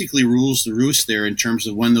what basically rules the roost there in terms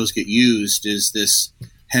of when those get used is this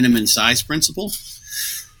Henneman size principle.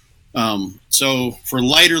 So for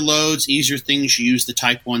lighter loads, easier things, you use the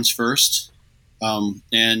type 1s first.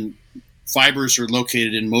 And fibers are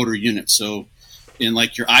located in motor units. So in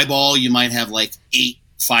like your eyeball, you might have like 8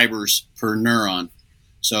 fibers per neuron.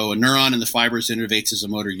 So a neuron in the fibers innervates as a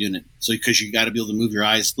motor unit. So because you got to be able to move your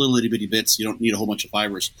eyes little itty bitty bits, you don't need a whole bunch of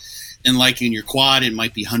fibers. And like in your quad, it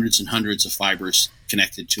might be hundreds and hundreds of fibers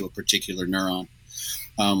connected to a particular neuron.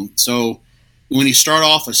 So when you start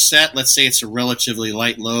off a set, let's say it's a relatively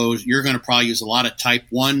light load, you're going to probably use a lot of type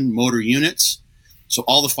 1 motor units. So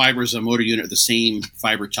all the fibers on a motor unit are the same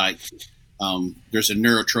fiber type. There's a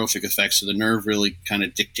neurotrophic effect, so the nerve really kind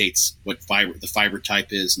of dictates what the fiber type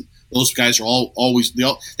is. And those guys are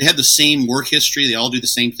they have the same work history. They all do the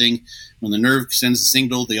same thing. When the nerve sends the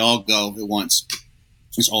signal, they all go at once.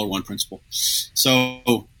 It's all one principle.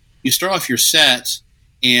 So you start off your set,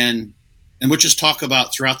 and we'll just talk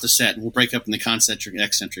about throughout the set, and we'll break up in the concentric and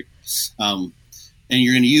eccentric. And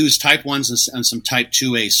you're going to use type 1s and some type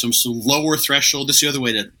 2As, some lower threshold. This is the other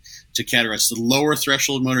way to categorize the lower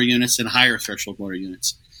threshold motor units and higher threshold motor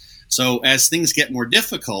units. So as things get more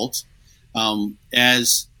difficult,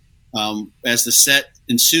 as the set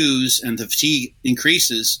ensues and the fatigue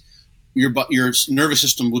increases, your nervous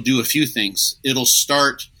system will do a few things. It'll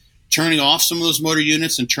start turning off some of those motor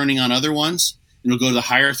units and turning on other ones. It'll go to the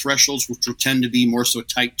higher thresholds, which will tend to be more so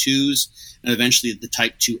type 2s, and eventually the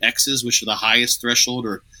type 2Xs, which are the highest threshold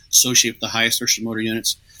or associated with the highest threshold motor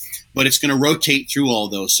units. But it's going to rotate through all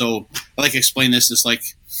those. So I like to explain this. It's like,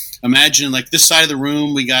 imagine like this side of the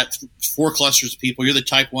room, we got 4 clusters of people. You're the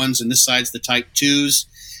type 1s, and this side's the type 2s.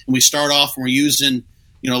 And we start off and we're using,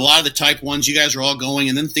 a lot of the type 1s. You guys are all going,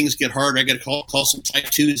 and then things get harder. I got to call some type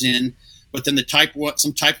 2s in. But then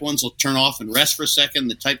some type 1s will turn off and rest for a second.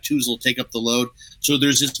 The type 2s will take up the load. So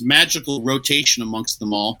there's this magical rotation amongst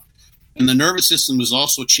them all. And the nervous system is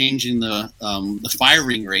also changing the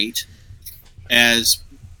firing rate as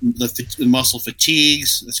the muscle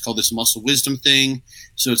fatigues. It's called this muscle wisdom thing.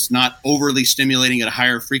 So it's not overly stimulating at a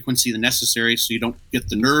higher frequency than necessary, so you don't get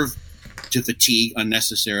the nerve to fatigue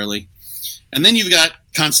unnecessarily. And then you've got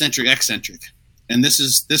concentric eccentric. And this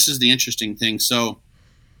is the interesting thing. So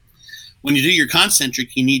when you do your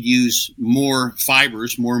concentric, you need to use more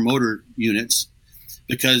fibers, more motor units,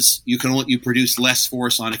 because you produce less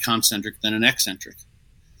force on a concentric than an eccentric.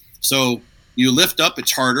 So you lift up,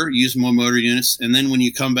 it's harder, you use more motor units, and then when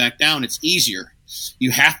you come back down, it's easier.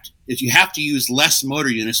 You have to use less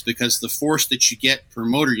motor units because the force that you get per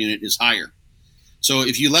motor unit is higher. So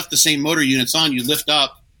if you left the same motor units on, you lift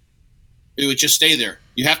up, it would just stay there.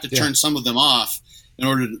 You have to turn some of them off in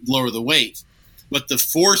order to lower the weight. But the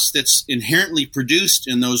force that's inherently produced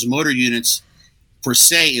in those motor units per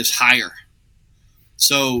se is higher.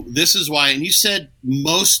 So this is why, and you said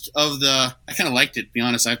most of I kind of liked it, to be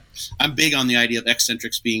honest. I'm big on the idea of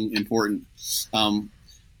eccentrics being important.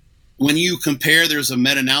 When you compare, there's a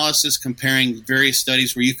meta-analysis comparing various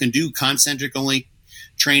studies where you can do concentric-only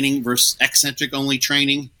training versus eccentric-only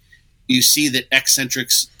training. You see that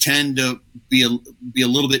eccentrics tend to be a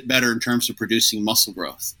little bit better in terms of producing muscle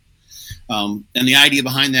growth. And the idea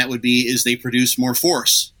behind that is they produce more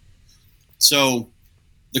force. So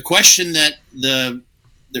the question that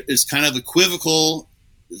is kind of equivocal,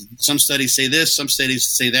 some studies say this, some studies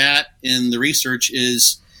say that in the research,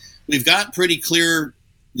 is we've got pretty clear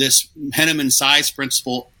this Henneman size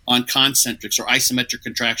principle on concentrics or isometric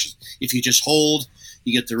contractions. If you just hold,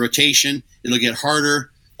 you get the rotation, it'll get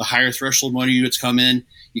harder, the higher threshold motor units come in,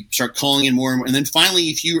 you start calling in more and more. And then finally,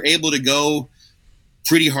 if you're able to go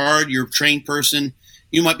pretty hard, you're a trained person,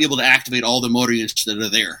 you might be able to activate all the motor units that are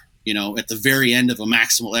there, at the very end of a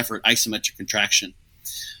maximal effort isometric contraction.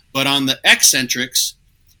 But on the eccentrics,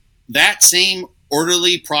 that same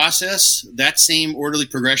orderly process, that same orderly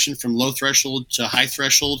progression from low threshold to high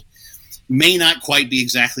threshold may not quite be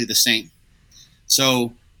exactly the same.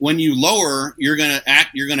 So when you lower, you're going to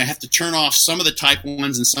have to turn off some of the type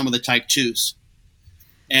 1s and some of the type 2s.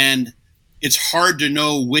 And it's hard to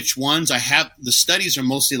know which ones. The studies are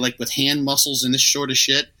mostly like with hand muscles and this sort of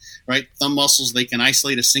shit, right? Thumb muscles, they can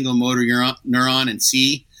isolate a single motor neuron and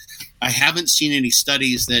see. I haven't seen any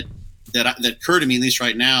studies that occur to me, at least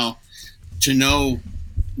right now, to know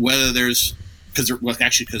whether there's, because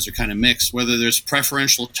they're kind of mixed, whether there's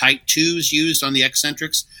preferential type 2s used on the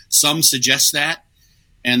eccentrics. Some suggest that,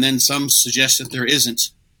 and then some suggest that there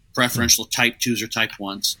isn't preferential type 2s or type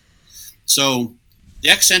 1s. So the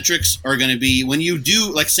eccentrics are going to be, when you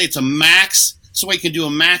do, like say it's a max, so you can do a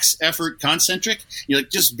max effort concentric, you like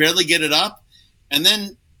just barely get it up, and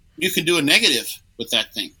then you can do a negative with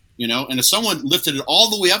that thing, and if someone lifted it all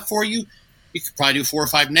the way up for you, you could probably do 4 or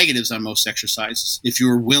 5 negatives on most exercises if you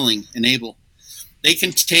were willing and able. They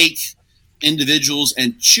can take individuals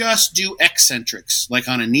and just do eccentrics, like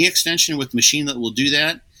on a knee extension with a machine that will do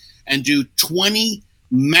that, and do 20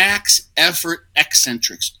 max effort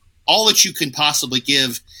eccentrics, all that you can possibly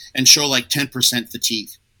give, and show like 10% fatigue.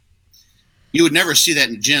 You would never see that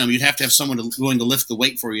in the gym. You'd have to have someone willing to lift the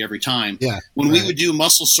weight for you every time. Yeah, when we would do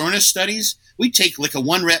muscle soreness studies, we'd take like a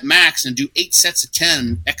 1 rep max and do 8 sets of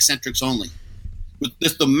 10 eccentrics only.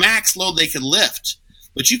 With the max load they could lift,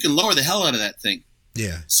 but you can lower the hell out of that thing.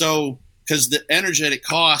 Yeah. So, because the energetic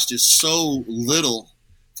cost is so little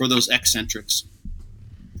for those eccentrics.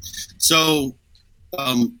 So,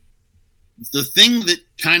 the thing that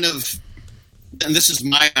kind of, and this is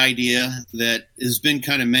my idea that has been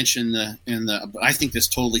kind of mentioned but I think this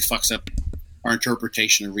totally fucks up our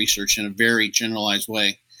interpretation of research in a very generalized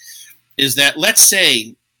way, is that let's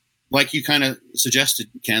say, like you kind of suggested,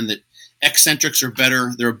 Ken, that eccentrics are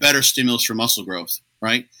better. They're a better stimulus for muscle growth,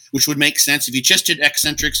 right? Which would make sense. If you just did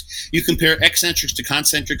eccentrics, you compare eccentrics to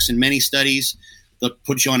concentrics in many studies. They'll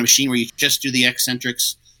put you on a machine where you just do the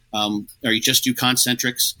eccentrics, or you just do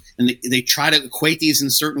concentrics. And they try to equate these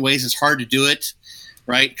in certain ways. It's hard to do it,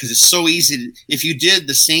 right? Because it's so easy. If you did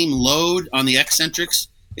the same load on the eccentrics,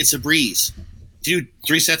 it's a breeze. If you do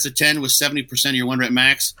 3 sets of 10 with 70% of your 1 rep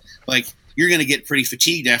max, like, you're going to get pretty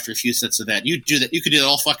fatigued after a few sets of that. You do that. You could do that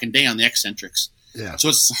all fucking day on the eccentrics. Yeah. So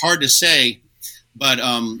it's hard to say, but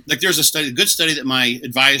like there's a good study that my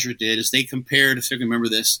advisor did. Is they compared, if I can remember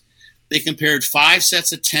this, they compared 5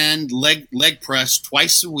 sets of 10 leg press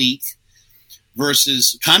twice a week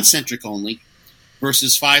versus concentric only,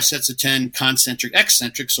 versus 5 sets of 10 concentric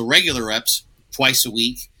eccentric, so regular reps twice a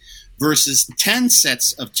week, versus 10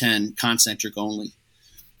 sets of 10 concentric only.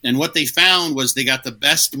 And what they found was they got the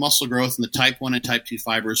best muscle growth in the type 1 and type 2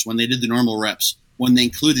 fibers when they did the normal reps, when they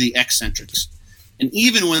included the eccentrics. And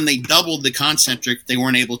even when they doubled the concentric, they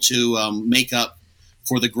weren't able to make up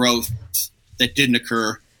for the growth that didn't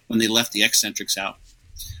occur when they left the eccentrics out.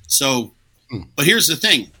 So, but here's the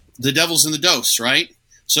thing. The devil's in the dose, right?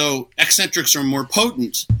 So eccentrics are more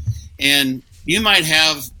potent. And you might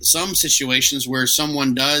have some situations where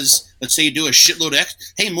someone does, let's say you do a shitload of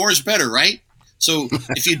hey, more is better, right? So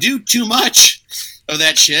if you do too much of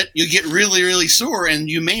that shit, you get really, really sore, and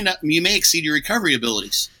you may exceed your recovery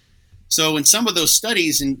abilities. So in some of those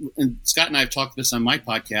studies, and Scott and I have talked this on my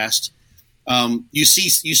podcast, you see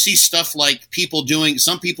stuff like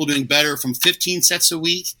some people doing better from 15 sets a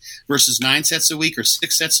week versus 9 sets a week or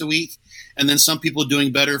 6 sets a week, and then some people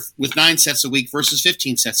doing better with 9 sets a week versus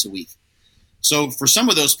 15 sets a week. So for some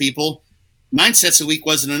of those people, 9 sets a week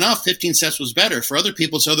wasn't enough. 15 sets was better. For other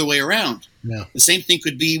people, it's the other way around. Yeah. The same thing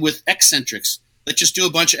could be with eccentrics. Let's just do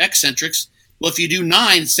a bunch of eccentrics. Well, if you do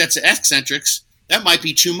 9 sets of eccentrics, that might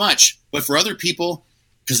be too much. But for other people,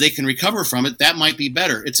 because they can recover from it, that might be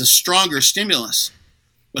better. It's a stronger stimulus.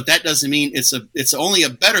 But that doesn't mean it's only a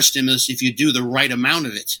better stimulus if you do the right amount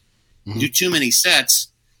of it. Mm-hmm. You do too many sets,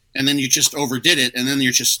 and then you just overdid it, and then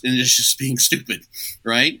it's just being stupid,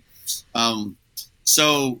 right?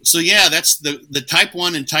 So yeah, that's the type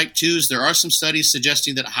 1 and type 2s. There are some studies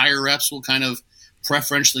suggesting that higher reps will kind of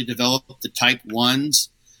preferentially develop the type 1s.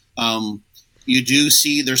 You do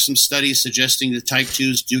see there's some studies suggesting that type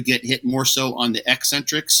 2s do get hit more so on the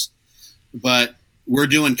eccentrics, but we're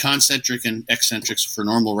doing concentric and eccentrics for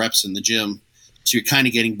normal reps in the gym. So you're kind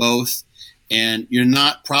of getting both, and you're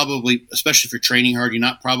not probably, especially if you're training hard, you're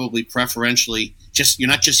not probably preferentially you're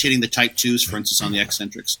not just hitting the type 2s, for instance, on the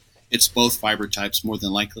eccentrics. It's both fiber types more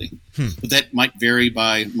than likely. But that might vary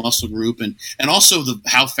by muscle group and also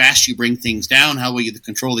how fast you bring things down, how well you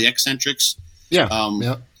control the eccentrics. Yeah.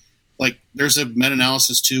 Like there's a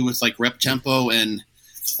meta-analysis too with like rep tempo, and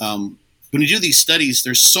when you do these studies,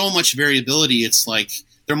 there's so much variability. It's like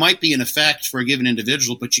there might be an effect for a given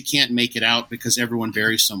individual, but you can't make it out because everyone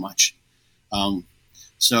varies so much.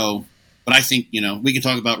 But I think, we can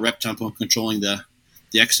talk about rep tempo and controlling the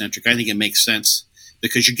eccentric. I think it makes sense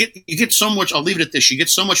because you get so much. I'll leave it at this: you get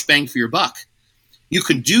so much bang for your buck. You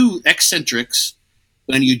can do eccentrics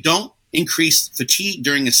when you don't increase fatigue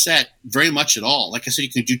during a set very much at all. Like I said, you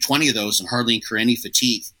can do 20 of those and hardly incur any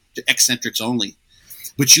fatigue to eccentrics only.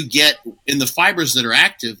 But you get in the fibers that are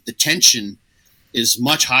active, the tension is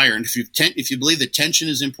much higher. And if you believe that tension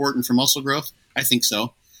is important for muscle growth, I think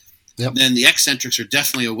so. Yep. Then the eccentrics are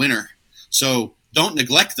definitely a winner. So don't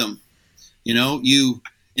neglect them.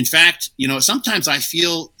 In fact, sometimes I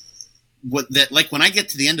feel like when I get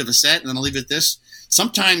to the end of a set, and then I'll leave it at this,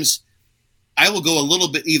 sometimes I will go a little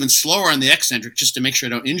bit even slower on the eccentric just to make sure I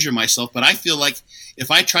don't injure myself. But I feel like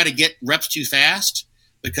if I try to get reps too fast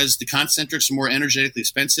because the concentrics are more energetically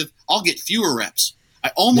expensive, I'll get fewer reps.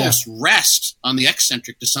 I almost rest on the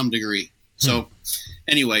eccentric to some degree. So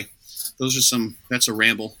anyway, that's a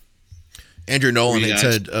ramble. Andrew Nolan had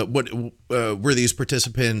said, what were these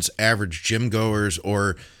participants average gym goers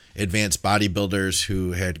or advanced bodybuilders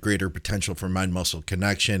who had greater potential for mind-muscle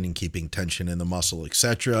connection and keeping tension in the muscle,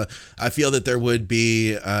 etc.? I feel that there would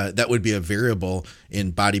be that would be a variable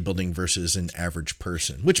in bodybuilding versus an average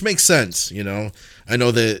person, which makes sense. I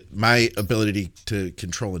know that my ability to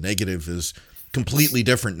control a negative is completely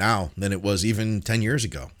different now than it was even 10 years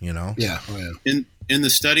ago. Yeah. Oh, yeah. In the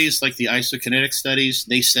studies, like the isokinetic studies,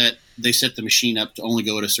 they set the machine up to only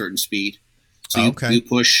go at a certain speed. So you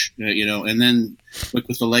push, and then like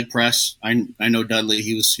with the leg press, I know Dudley,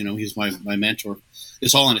 he's my mentor.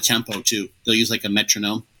 It's all on a tempo too. They'll use like a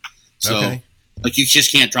metronome. So like you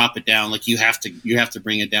just can't drop it down. Like you have to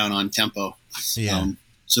bring it down on tempo. Yeah.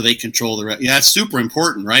 So they control the rep. Yeah, it's super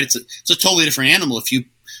important, right? It's a totally different animal if you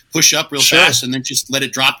push up real fast and then just let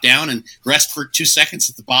it drop down and rest for 2 seconds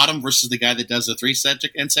at the bottom versus the guy that does the 3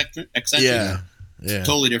 eccentric. Yeah.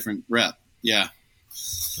 Totally different rep. Yeah.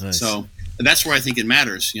 Nice. So that's where I think it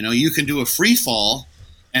matters. You can do a free fall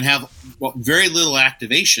and have very little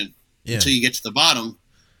activation until you get to the bottom.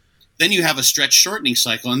 Then you have a stretch shortening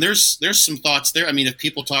cycle. And there's some thoughts there. I mean, if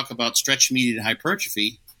people talk about stretch mediated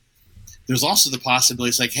hypertrophy, there's also the possibility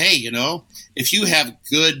it's like, hey, if you have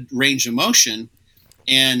good range of motion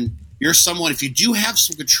and you're someone, if you do have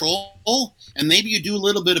some control and maybe you do a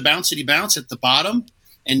little bit of bouncy bounce at the bottom,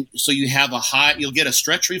 and so you have you'll get a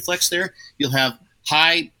stretch reflex there. You'll have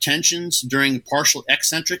high tensions during partial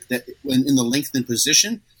eccentric that in the lengthened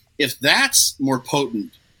position. If that's more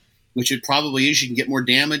potent, which it probably is, you can get more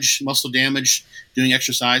muscle damage doing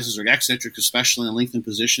exercises or eccentric, especially in a lengthened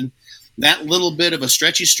position. That little bit of a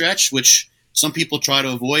stretchy stretch, which some people try to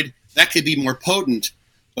avoid, that could be more potent,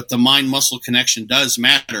 but the mind-muscle connection does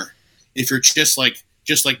matter. If you're just like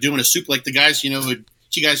doing a soup, like the guys, you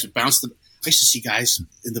guys bounce I used to see guys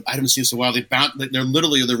I haven't seen this in a while. They bounce, they're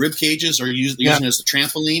literally their rib cages are using it as a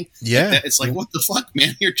trampoline. Yeah, like it's like what the fuck,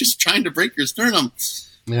 man? You're just trying to break your sternum.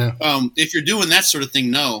 Yeah. If you're doing that sort of thing,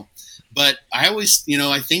 no. But I always,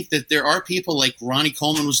 I think that there are people like Ronnie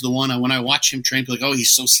Coleman was the one. When I watch him train, people like, oh,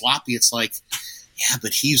 he's so sloppy. It's like, yeah,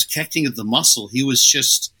 but he was connecting the muscle. He was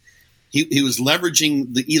just he was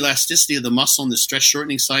leveraging the elasticity of the muscle in the stretch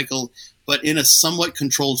shortening cycle, but in a somewhat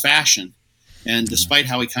controlled fashion. And despite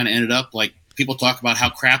how he kind of ended up, like people talk about how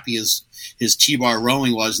crappy his T-bar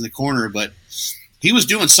rowing was in the corner, but he was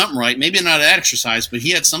doing something right. Maybe not that exercise, but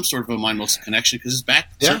he had some sort of a mind-muscle connection because his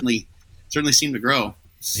back certainly seemed to grow.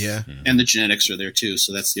 Yeah, and the genetics are there too,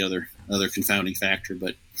 so that's the other confounding factor.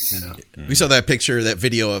 But we saw that picture, that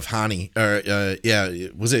video of Hani, or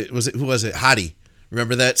was it who was it? Hadi.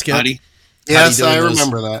 Remember that, Skip? Hadi? Yes, I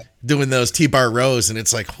remember that. Doing those T-bar rows, and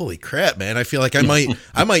it's like, holy crap, man! I feel like I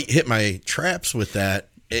might hit my traps with that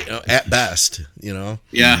at best,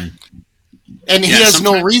 Yeah. And he has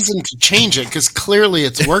no reason to change it because clearly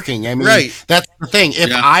it's working. I mean, that's the thing.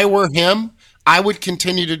 If I were him, I would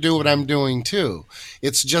continue to do what I'm doing too.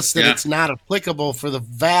 It's just that it's not applicable for the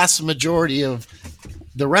vast majority of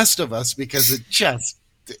the rest of us because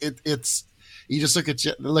it's you just look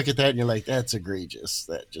at that and you're like, that's egregious.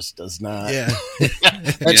 That just does not. Yeah.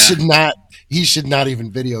 Should not. He should not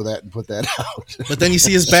even video that and put that out. But then you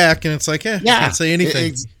see his back and it's like, can't say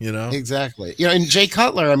anything. Exactly. And Jay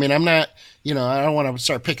Cutler. I mean, I'm not. I don't want to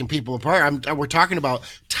start picking people apart. We're talking about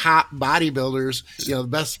top bodybuilders. The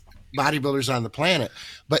best bodybuilders on the planet.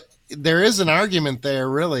 But there is an argument there,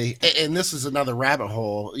 really, and this is another rabbit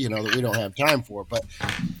hole, that we don't have time for. But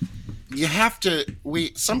you have to.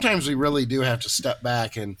 Sometimes we really do have to step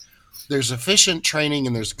back, and there's efficient training,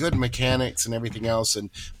 and there's good mechanics, and everything else, and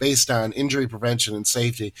based on injury prevention and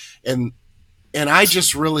safety, and I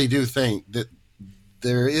just really do think that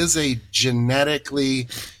there is a genetically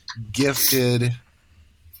gifted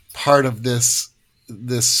part of this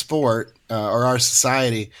sport or our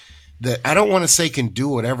society that I don't want to say can do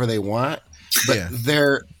whatever they want, but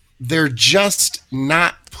they're just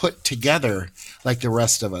not put together like the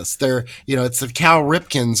rest of us. They're, it's the Cal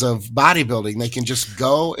Ripkens of bodybuilding. They can just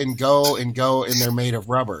go and go and go, and they're made of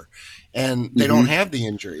rubber, and they don't have the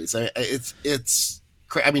injuries.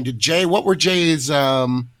 What were Jay's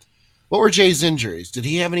injuries? Did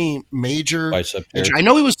he have any major bicep tear? I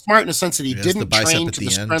know he was smart in the sense that he didn't train to the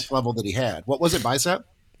strength level that he had. What was it? Bicep?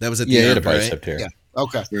 That was at the end, he had a bicep tear. Yeah.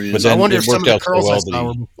 Okay. But I wonder if some of the curls I saw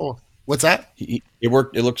were before. What's that? It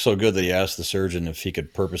worked. It looked so good that he asked the surgeon if he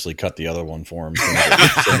could purposely cut the other one for him.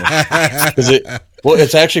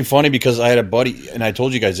 It's actually funny because I had a buddy, and I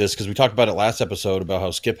told you guys this because we talked about it last episode about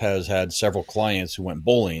how Skip has had several clients who went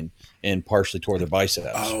bowling and partially tore their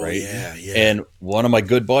biceps, right? Yeah. And one of my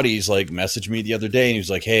good buddies messaged me the other day, and he was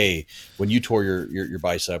like, "Hey, when you tore your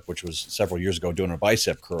bicep, which was several years ago, doing a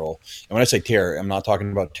bicep curl, and when I say tear, I'm not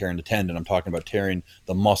talking about tearing the tendon. I'm talking about tearing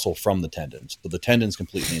the muscle from the tendons. So the tendon's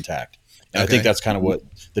completely intact." And I think that's kind of what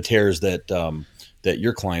the tears that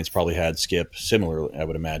your clients probably had, Skip, similar, I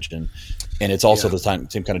would imagine. And it's also the same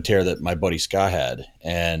kind of tear that my buddy Scott had.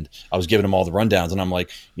 And I was giving him all the rundowns, and I'm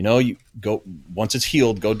like, you go once it's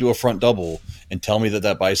healed, go do a front double and tell me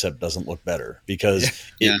that bicep doesn't look better, because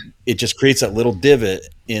it just creates that little divot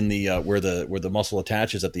in the where the muscle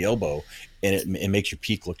attaches at the elbow, and it makes your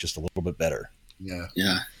peak look just a little bit better. Yeah.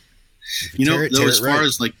 As far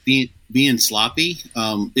as being sloppy,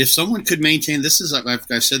 if someone could maintain,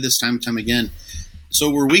 I've said this time and time again. So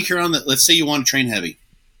we're weaker on let's say you want to train heavy.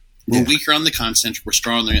 We're weaker on the concentric. We're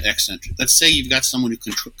stronger on the eccentric. Let's say you've got someone who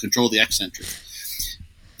can control the eccentric.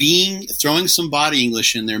 Throwing some body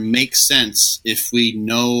English in there makes sense if we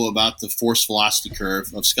know about the force velocity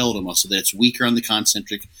curve of skeletal muscle, that it's weaker on the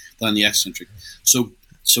concentric than on the eccentric. So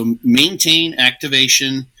maintain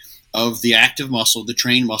activation of the active muscle, the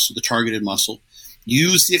trained muscle, the targeted muscle.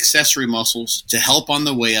 Use the accessory muscles to help on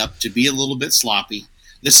the way up, to be a little bit sloppy.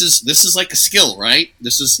 This is like a skill, right?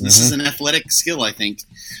 This is an athletic skill, I think.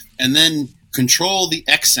 And then control the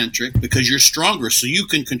eccentric, because you're stronger, so you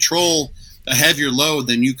can control a heavier load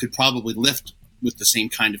than you could probably lift with the same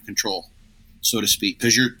kind of control, so to speak.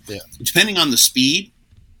 Because you're, depending on the speed,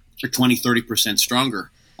 you're 20-30%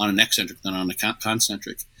 stronger on an eccentric than on a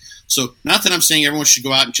concentric. So not that I'm saying everyone should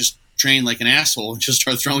go out and just train like an asshole and just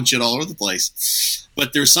start throwing shit all over the place.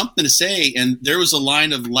 But there's something to say, and there was a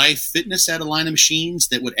line of Life Fitness had a line of machines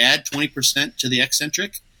that would add 20% to the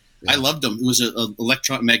eccentric. I loved them. It was an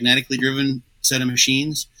magnetically driven set of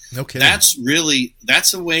machines. Okay. That's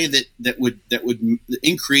a way that would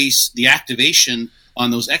increase the activation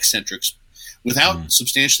on those eccentrics without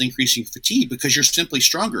substantially increasing fatigue, because you're simply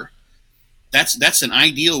stronger. That's an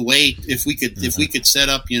ideal way if we could set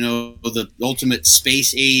up, the ultimate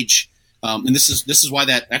space age. And this is why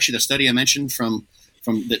the study I mentioned from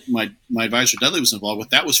that my advisor Dudley was involved with,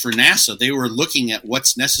 that was for NASA. They were looking at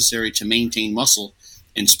what's necessary to maintain muscle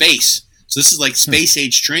in space. So this is like space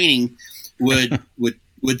age training would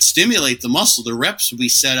stimulate the muscle. The reps would be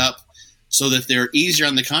set up so that they're easier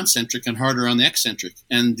on the concentric and harder on the eccentric.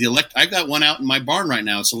 And I've got one out in my barn right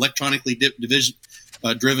now. It's electronically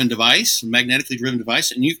driven device, magnetically driven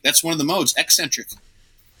device, and that's one of the modes, eccentric.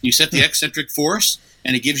 You set the eccentric force,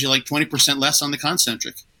 and it gives you 20% less on the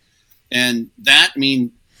concentric. And that,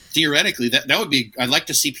 theoretically, that would be, I'd like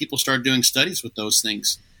to see people start doing studies with those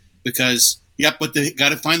things, because, but they got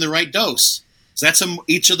to find the right dose. So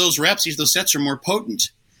each of those reps, each of those sets are more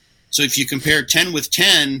potent. So if you compare 10 with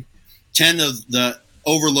 10 of the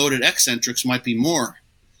overloaded eccentrics might be more.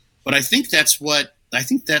 But I think that's one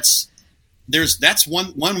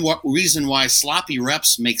reason why sloppy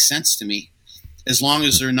reps make sense to me, as long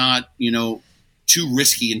as they're not, too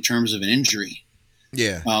risky in terms of an injury.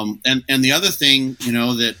 Yeah. And the other thing,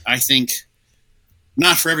 that I think,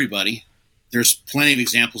 not for everybody, there's plenty of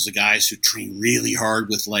examples of guys who train really hard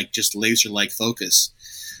with just laser-like focus.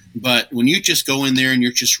 But when you just go in there and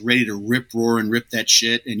you're just ready to roar and rip that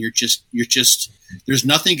shit, and you're just there's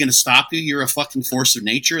nothing going to stop you. You're a fucking force of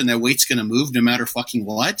nature, and that weight's going to move no matter fucking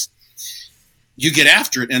what. You get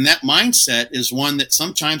after it. And that mindset is one that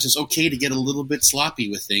sometimes it's okay to get a little bit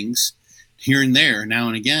sloppy with things here and there, now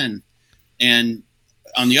and again. And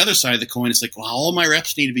on the other side of the coin, it's like, well, all my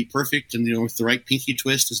reps need to be perfect and, with the right pinky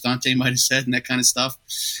twist, as Dante might have said, and that kind of stuff.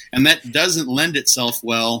 And that doesn't lend itself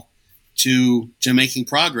well to making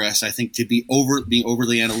progress, I think, to being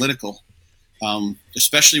overly analytical.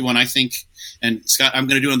 Especially when I think, and Scott, I'm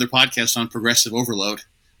going to do another podcast on progressive overload.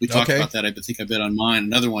 We talked about that. I think I bet on mine.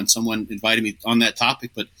 Another one, someone invited me on that topic,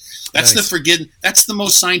 but that's that's the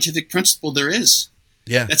most scientific principle there is.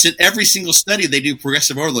 Yeah. That's in every single study they do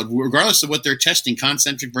progressive overload, regardless of what they're testing,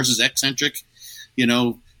 concentric versus eccentric,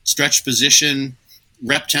 stretch position,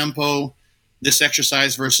 rep tempo, this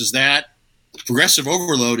exercise versus that. Progressive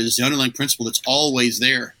overload is the underlying principle that's always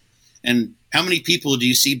there. And how many people do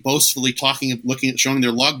you see boastfully showing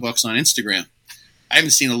their logbooks on Instagram? I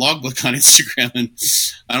haven't seen a logbook on Instagram, and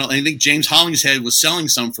I think James Hollingshead was selling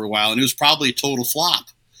some for a while, and it was probably a total flop,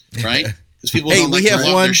 right? Because people don't like to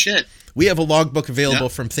log their shit. We have a logbook available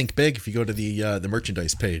from Think Big if you go to the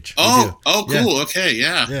merchandise page. Oh, cool. Yeah. Okay,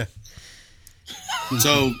 yeah.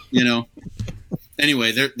 So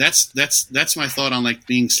anyway, that's my thought on like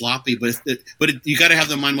being sloppy, but you got to have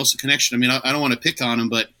the mind muscle connection. I mean, I don't want to pick on him,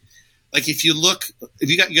 but like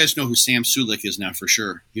you guys know who Sam Sulik is now for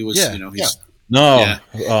sure. He was, he's. No.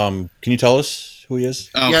 Yeah. Can you tell us who he is?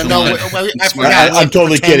 Oh, yeah, no, I forgot. I'm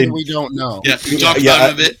totally kidding. We don't know. Yeah, we talked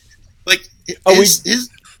about him a bit. Like,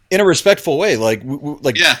 in a respectful way,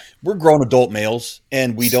 we're grown adult males,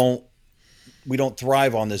 and we don't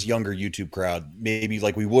thrive on this younger YouTube crowd, maybe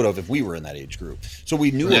like we would have if we were in that age group. So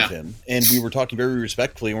we knew of him, and we were talking very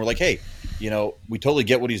respectfully, and we're like, hey, we totally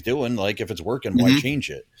get what he's doing. Like, if it's working, why change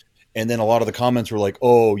it? And then a lot of the comments were like,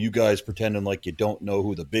 oh, you guys pretending like you don't know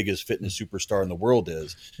who the biggest fitness superstar in the world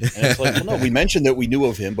is. And it's like, well, no, we mentioned that we knew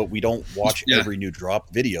of him, but we don't watch every new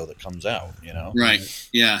drop video that comes out, Right.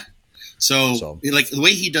 Yeah. So like the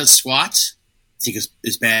way he does squats, I think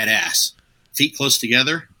is badass. Feet close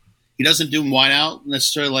together. He doesn't do them wide out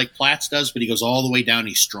necessarily like Platts does, but he goes all the way down.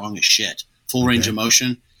 He's strong as shit. Full range of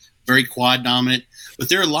motion. Very quad dominant. But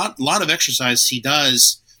there are a lot of exercises he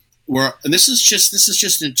does and this is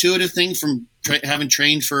just an intuitive thing from having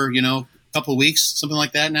trained for a couple of weeks, something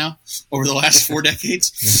like that now over the last 4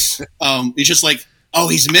 decades. He's just like, oh,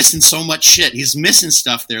 he's missing so much shit. He's missing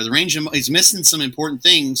stuff there. He's missing some important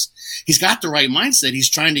things. He's got the right mindset. He's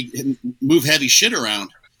trying to move heavy shit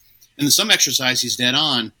around, and in some exercise he's dead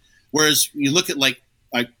on. Whereas you look at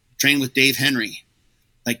I trained with Dave Henry,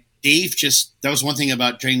 like Dave that was one thing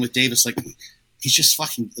about training with Dave. It's like he's just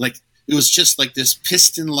fucking like. It was just like this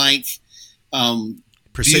piston-like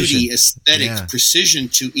beauty, aesthetic, precision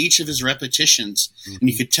to each of his repetitions. Mm-hmm. And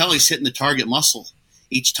you could tell he's hitting the target muscle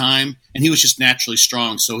each time. And he was just naturally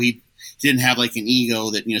strong. So he didn't have like an ego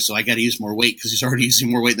that, so I got to use more weight because he's already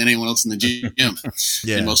using more weight than anyone else in the gym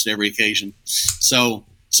in most every occasion. So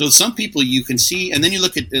some people you can see, and then you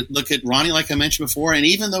look at Ronnie, like I mentioned before, and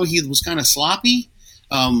even though he was kind of sloppy,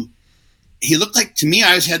 he looked like, to me, I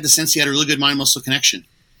always had the sense he had a really good mind-muscle connection.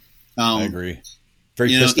 I agree.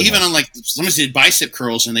 Very even on like somebody did bicep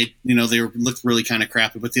curls and they looked really kind of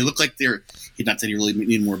crappy, but they look like not that he really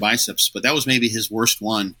needed more biceps, but that was maybe his worst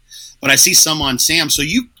one. But I see some on Sam, so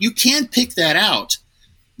you can pick that out.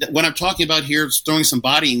 What I'm talking about here is throwing some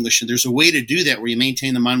body English, and there's a way to do that where you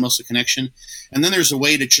maintain the mind-muscle connection, and then there's a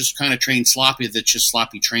way to just kind of train sloppy. That's just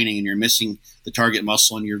sloppy training, and you're missing the target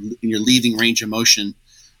muscle, and you're leaving range of motion.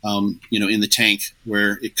 In the tank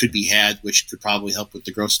where it could be had, which could probably help with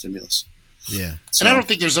the growth stimulus. Yeah. And I don't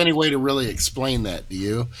think there's any way to really explain that, do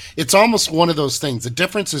you? It's almost one of those things. The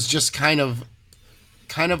difference is just kind of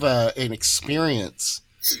an experience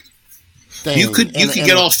thing. You could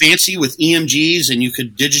get all fancy with EMGs and you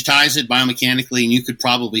could digitize it biomechanically and you could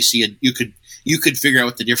probably see it. You could figure out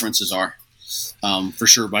what the differences are. For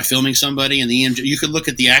sure, by filming somebody and the EMG, you could look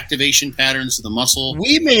at the activation patterns of the muscle.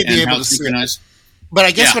 We may be able to see it. But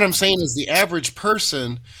I guess what I'm saying is the average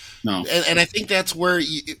person, and I think that's where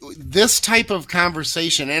this type of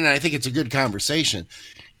conversation, and I think it's a good conversation,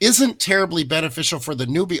 isn't terribly beneficial for the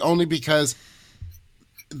newbie only because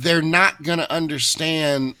they're not going to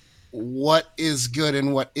understand what is good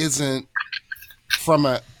and what isn't from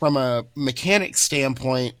a mechanic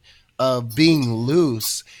standpoint of being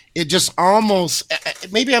loose. It just almost,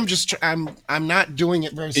 maybe I'm not doing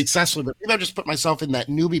it very successfully, but maybe I just put myself in that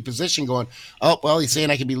newbie position going, oh, well, he's saying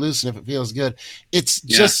I can be loose and if it feels good. It's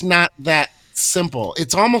just not that simple.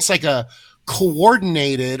 It's almost like a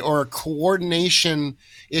coordinated or a coordination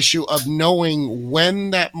issue of knowing when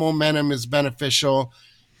that momentum is beneficial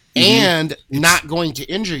and not going to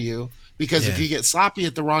injure you. Because if you get sloppy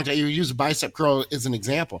at the wrong time, you use a bicep curl as an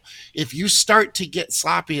example. If you start to get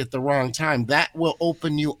sloppy at the wrong time, that will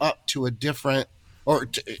open you up to a different or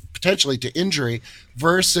potentially to injury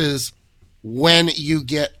versus when you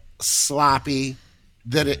get sloppy,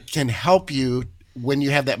 that it can help you when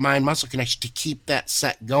you have that mind muscle connection to keep that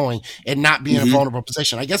set going and not be in a vulnerable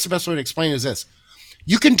position. I guess the best way to explain is this.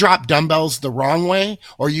 You can drop dumbbells the wrong way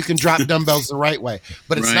or you can drop dumbbells the right way,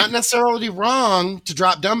 but it's not necessarily wrong to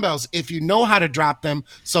drop dumbbells if you know how to drop them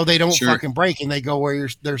so they don't fucking break and they go where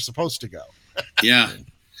they're supposed to go. Yeah.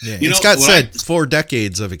 Yeah. Scott said 4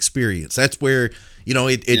 decades of experience. That's where,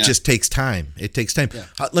 it just takes time. It takes time. Yeah.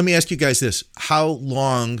 Let me ask you guys this. How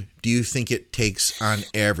long do you think it takes on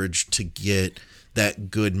average to get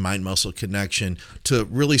that good mind-muscle connection to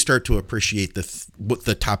really start to appreciate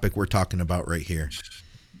the topic we're talking about right here?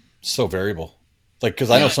 So variable. Like,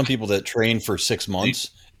 because I know some people that train for 6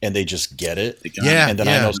 months and they just get it. And then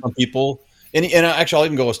I know some people, and actually I'll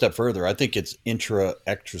even go a step further. I think it's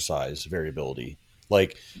intra-exercise variability.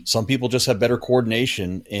 Like, some people just have better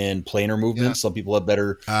coordination in planar movements. Some people have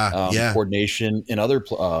better coordination in other,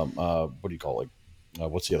 what do you call it?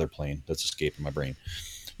 What's the other plane that's escaping my brain?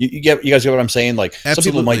 You guys get what I'm saying? Like, Absolutely. Some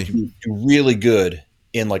people might do really good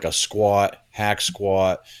in like a squat, hack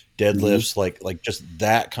squat, deadlifts, like just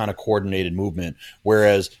that kind of coordinated movement.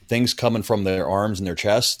 Whereas things coming from their arms and their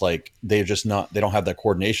chest, like they don't have that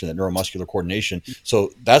coordination, that neuromuscular coordination.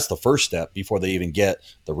 So that's the first step before they even get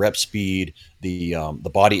the rep speed, the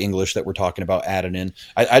body English that we're talking about adding in.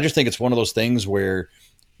 I just think it's one of those things where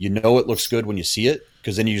it looks good when you see it,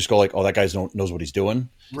 because then you just go like, oh, that guy knows what he's doing.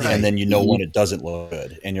 Right. And then when it doesn't look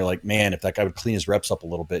good. And you're like, man, if that guy would clean his reps up a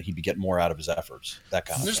little bit, he'd be getting more out of his efforts. That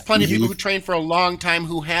kind of There's thing. plenty of people who train for a long time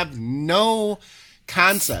who have no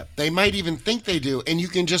concept. They might even think they do. And you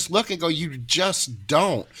can just look and go, you just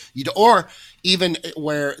don't. Or even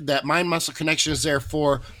where that mind-muscle connection is there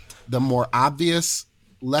for the more obvious,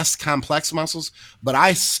 less complex muscles. But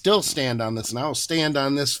I still stand on this, and I will stand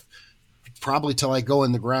on this probably till I go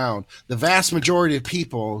in the ground. The vast majority of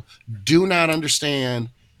people do not understand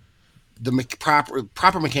the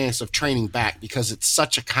proper mechanics of training back, because it's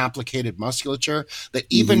such a complicated musculature that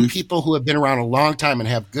even people who have been around a long time and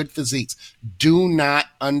have good physiques do not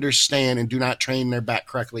understand and do not train their back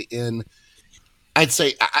correctly in, I'd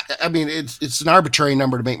say, I mean, it's an arbitrary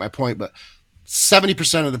number to make my point, but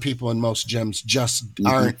 70% of the people in most gyms just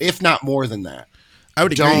aren't, if not more than that. I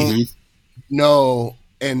would agree. Know,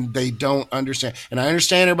 and they don't understand. And I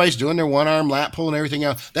understand everybody's doing their one-arm lat pull and everything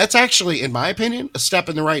else. That's actually, in my opinion, a step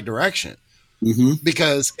in the right direction.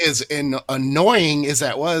 Because as annoying as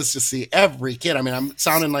that was to see every kid, I mean, I'm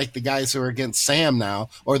sounding like the guys who are against Sam now,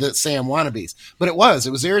 or the Sam wannabes, but it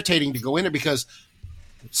was irritating to go in there because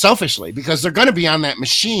they're going to be on that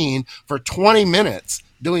machine for 20 minutes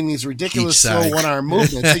doing these ridiculous slow one-arm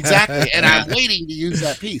movements. Exactly. And I'm waiting to use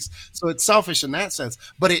that piece. So it's selfish in that sense,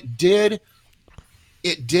 but it did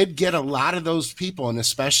get a lot of those people, and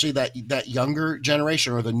especially that younger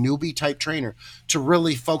generation or the newbie type trainer, to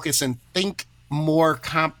really focus and think more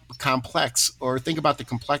complex, or think about the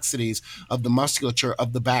complexities of the musculature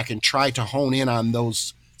of the back and try to hone in on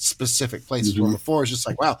those specific places. Where before it's just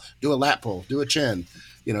like, well, do a lat pull, do a chin,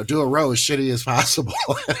 do a row as shitty as possible.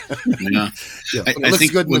 It looks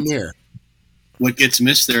good in the mirror. What gets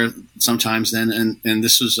missed there sometimes then, and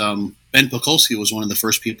this was Ben Pokulski was one of the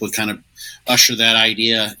first people to kind of usher that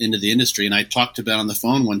idea into the industry. And I talked to Ben on the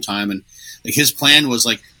phone one time, and like his plan was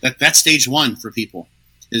like that's stage one for people,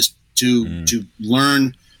 is to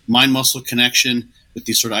learn mind-muscle connection with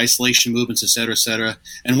these sort of isolation movements, et cetera, et cetera.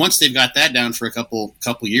 And once they've got that down for a couple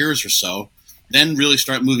years or so, then really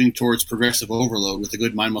start moving towards progressive overload with a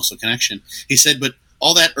good mind-muscle connection. He said, but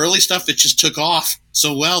all that early stuff, it just took off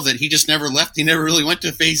so well that he just never left. He never really went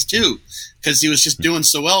to phase 2 because he was just doing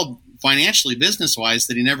so well financially, business-wise,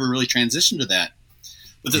 that he never really transitioned to that.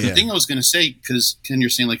 But the thing I was going to say, because Ken, you're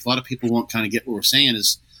saying like a lot of people won't kind of get what we're saying,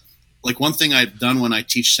 is like one thing I've done when I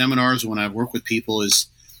teach seminars or when I work with people is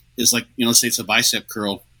like, let's say it's a bicep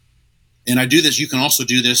curl. And I do this. You can also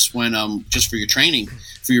do this when just for your training,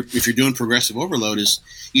 if you're doing progressive overload, is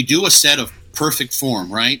you do a set of perfect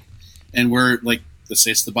form, right? And where like, let's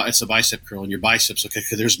say it's a bicep curl and your biceps, okay,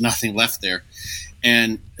 because there's nothing left there.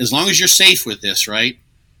 And as long as you're safe with this, right,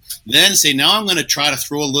 then say, now I'm going to try to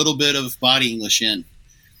throw a little bit of body English in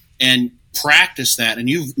and practice that. And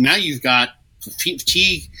you've got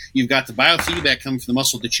fatigue, you've got the biofeedback coming from the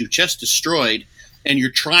muscle that you've just destroyed, and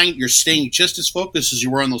you're staying just as focused as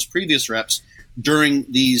you were on those previous reps during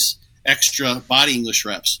these extra body English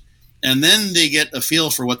reps. And then they get a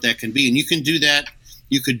feel for what that can be. And you can do that.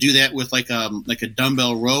 You could do that with like a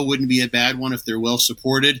dumbbell row, wouldn't be a bad one if they're well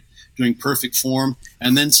supported, doing perfect form,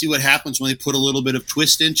 and then see what happens when they put a little bit of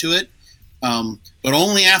twist into it. But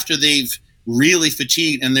only after they've really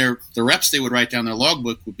fatigued, and the reps they would write down their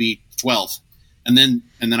logbook would be 12. And then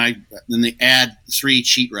they add 3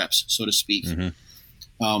 cheat reps, so to speak.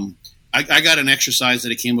 I got an exercise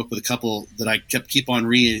that I came up with a couple that I keep on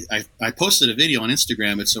reading. I posted a video on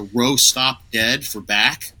Instagram. It's a row stop dead for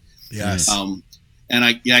back. Yes. Scott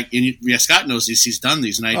knows these. He's done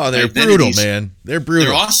these. And they're brutal, man. They're brutal.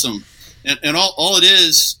 They're awesome. And all it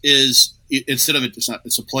is instead of it's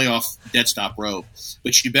a playoff dead stop row,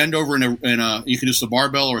 but you bend over in a you can do this with a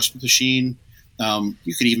barbell or a Smith machine.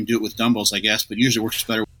 You could even do it with dumbbells, I guess, but usually it works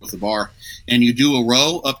better with the bar. And you do a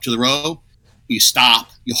row up to the row, you stop,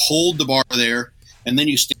 you hold the bar there, and then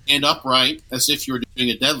you stand upright as if you were doing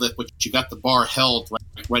a deadlift, but you got the bar held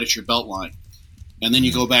right at your belt line. And then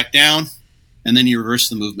you go back down, and then you reverse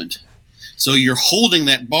the movement. So you're holding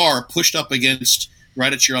that bar pushed up against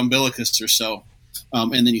right at your umbilicus or so.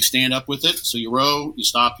 And then you stand up with it. So you row, you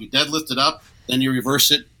stop, you deadlift it up, then you reverse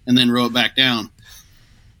it, and then row it back down.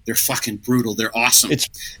 They're fucking brutal. They're awesome. What's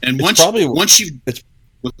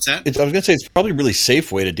that? I was gonna say it's probably a really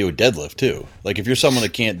safe way to do a deadlift too. Like if you're someone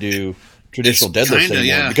that can't do traditional deadlifts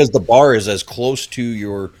anymore, because the bar is as close to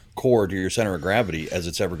your core, to your center of gravity, as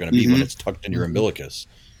it's ever going to be when it's tucked in your umbilicus.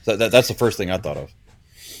 So that's the first thing I thought of.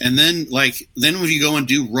 And then when you go and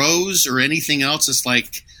do rows or anything else, it's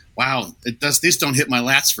like, wow, these don't hit my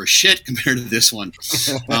lats for shit compared to this one.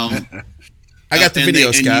 I got the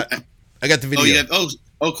video, Scott. I got the video.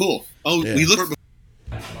 Oh, cool. Oh, yeah. We look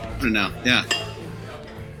for now. Yeah.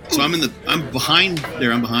 So I'm behind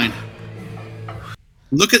there. I'm behind.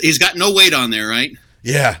 Look he's got no weight on there, right?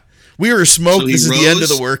 Yeah. We were smoked. So this is the end of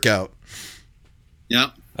the workout.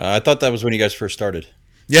 Yep. I thought that was when you guys first started.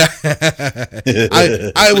 Yeah.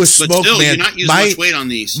 I was smoked, but still, man. You're not using much weight on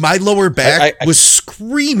these. My lower back was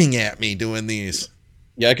screaming at me doing these.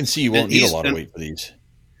 Yeah, I can see you won't need a lot of weight for these.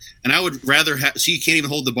 And I would rather have. So you can't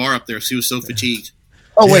even hold the bar up there. So he was so fatigued.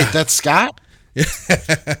 Oh wait, that's Scott.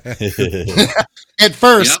 At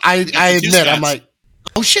first, I admit I'm like,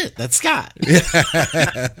 oh shit, that's Scott.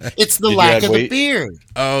 It's the lack of the beard.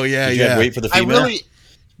 Oh yeah, Did you have weight for the female?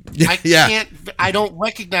 I can't. I don't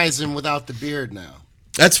recognize him without the beard now.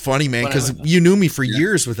 That's funny, man, because you knew me for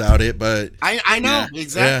years without it, but I know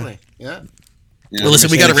exactly. Yeah. Well,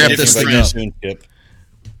 listen, we got to wrap this thing up.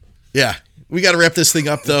 Yeah. We got to wrap this thing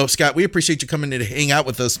up, though. Scott, we appreciate you coming in to hang out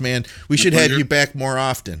with us, man. We should have you back more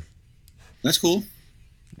often. That's cool.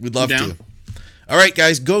 We'd love to. All right,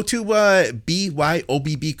 guys, go to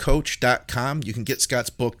byobbcoach.com. You can get Scott's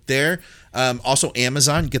book there. Also,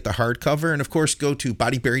 Amazon, get the hardcover. And, of course, go to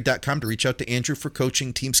bodyberry.com to reach out to Andrew for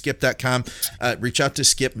coaching, teamskip.com. Reach out to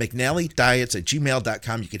Skip McNally,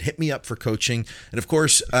 diets@gmail.com. You can hit me up for coaching. And, of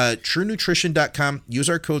course, truenutrition.com. Use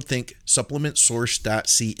our code THINK,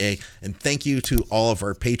 supplementsource.ca. And thank you to all of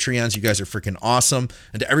our Patreons. You guys are freaking awesome.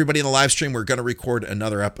 And to everybody in the live stream, we're going to record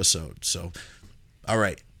another episode. So, all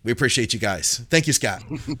right. We appreciate you guys. Thank you, Scott.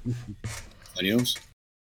 Adios.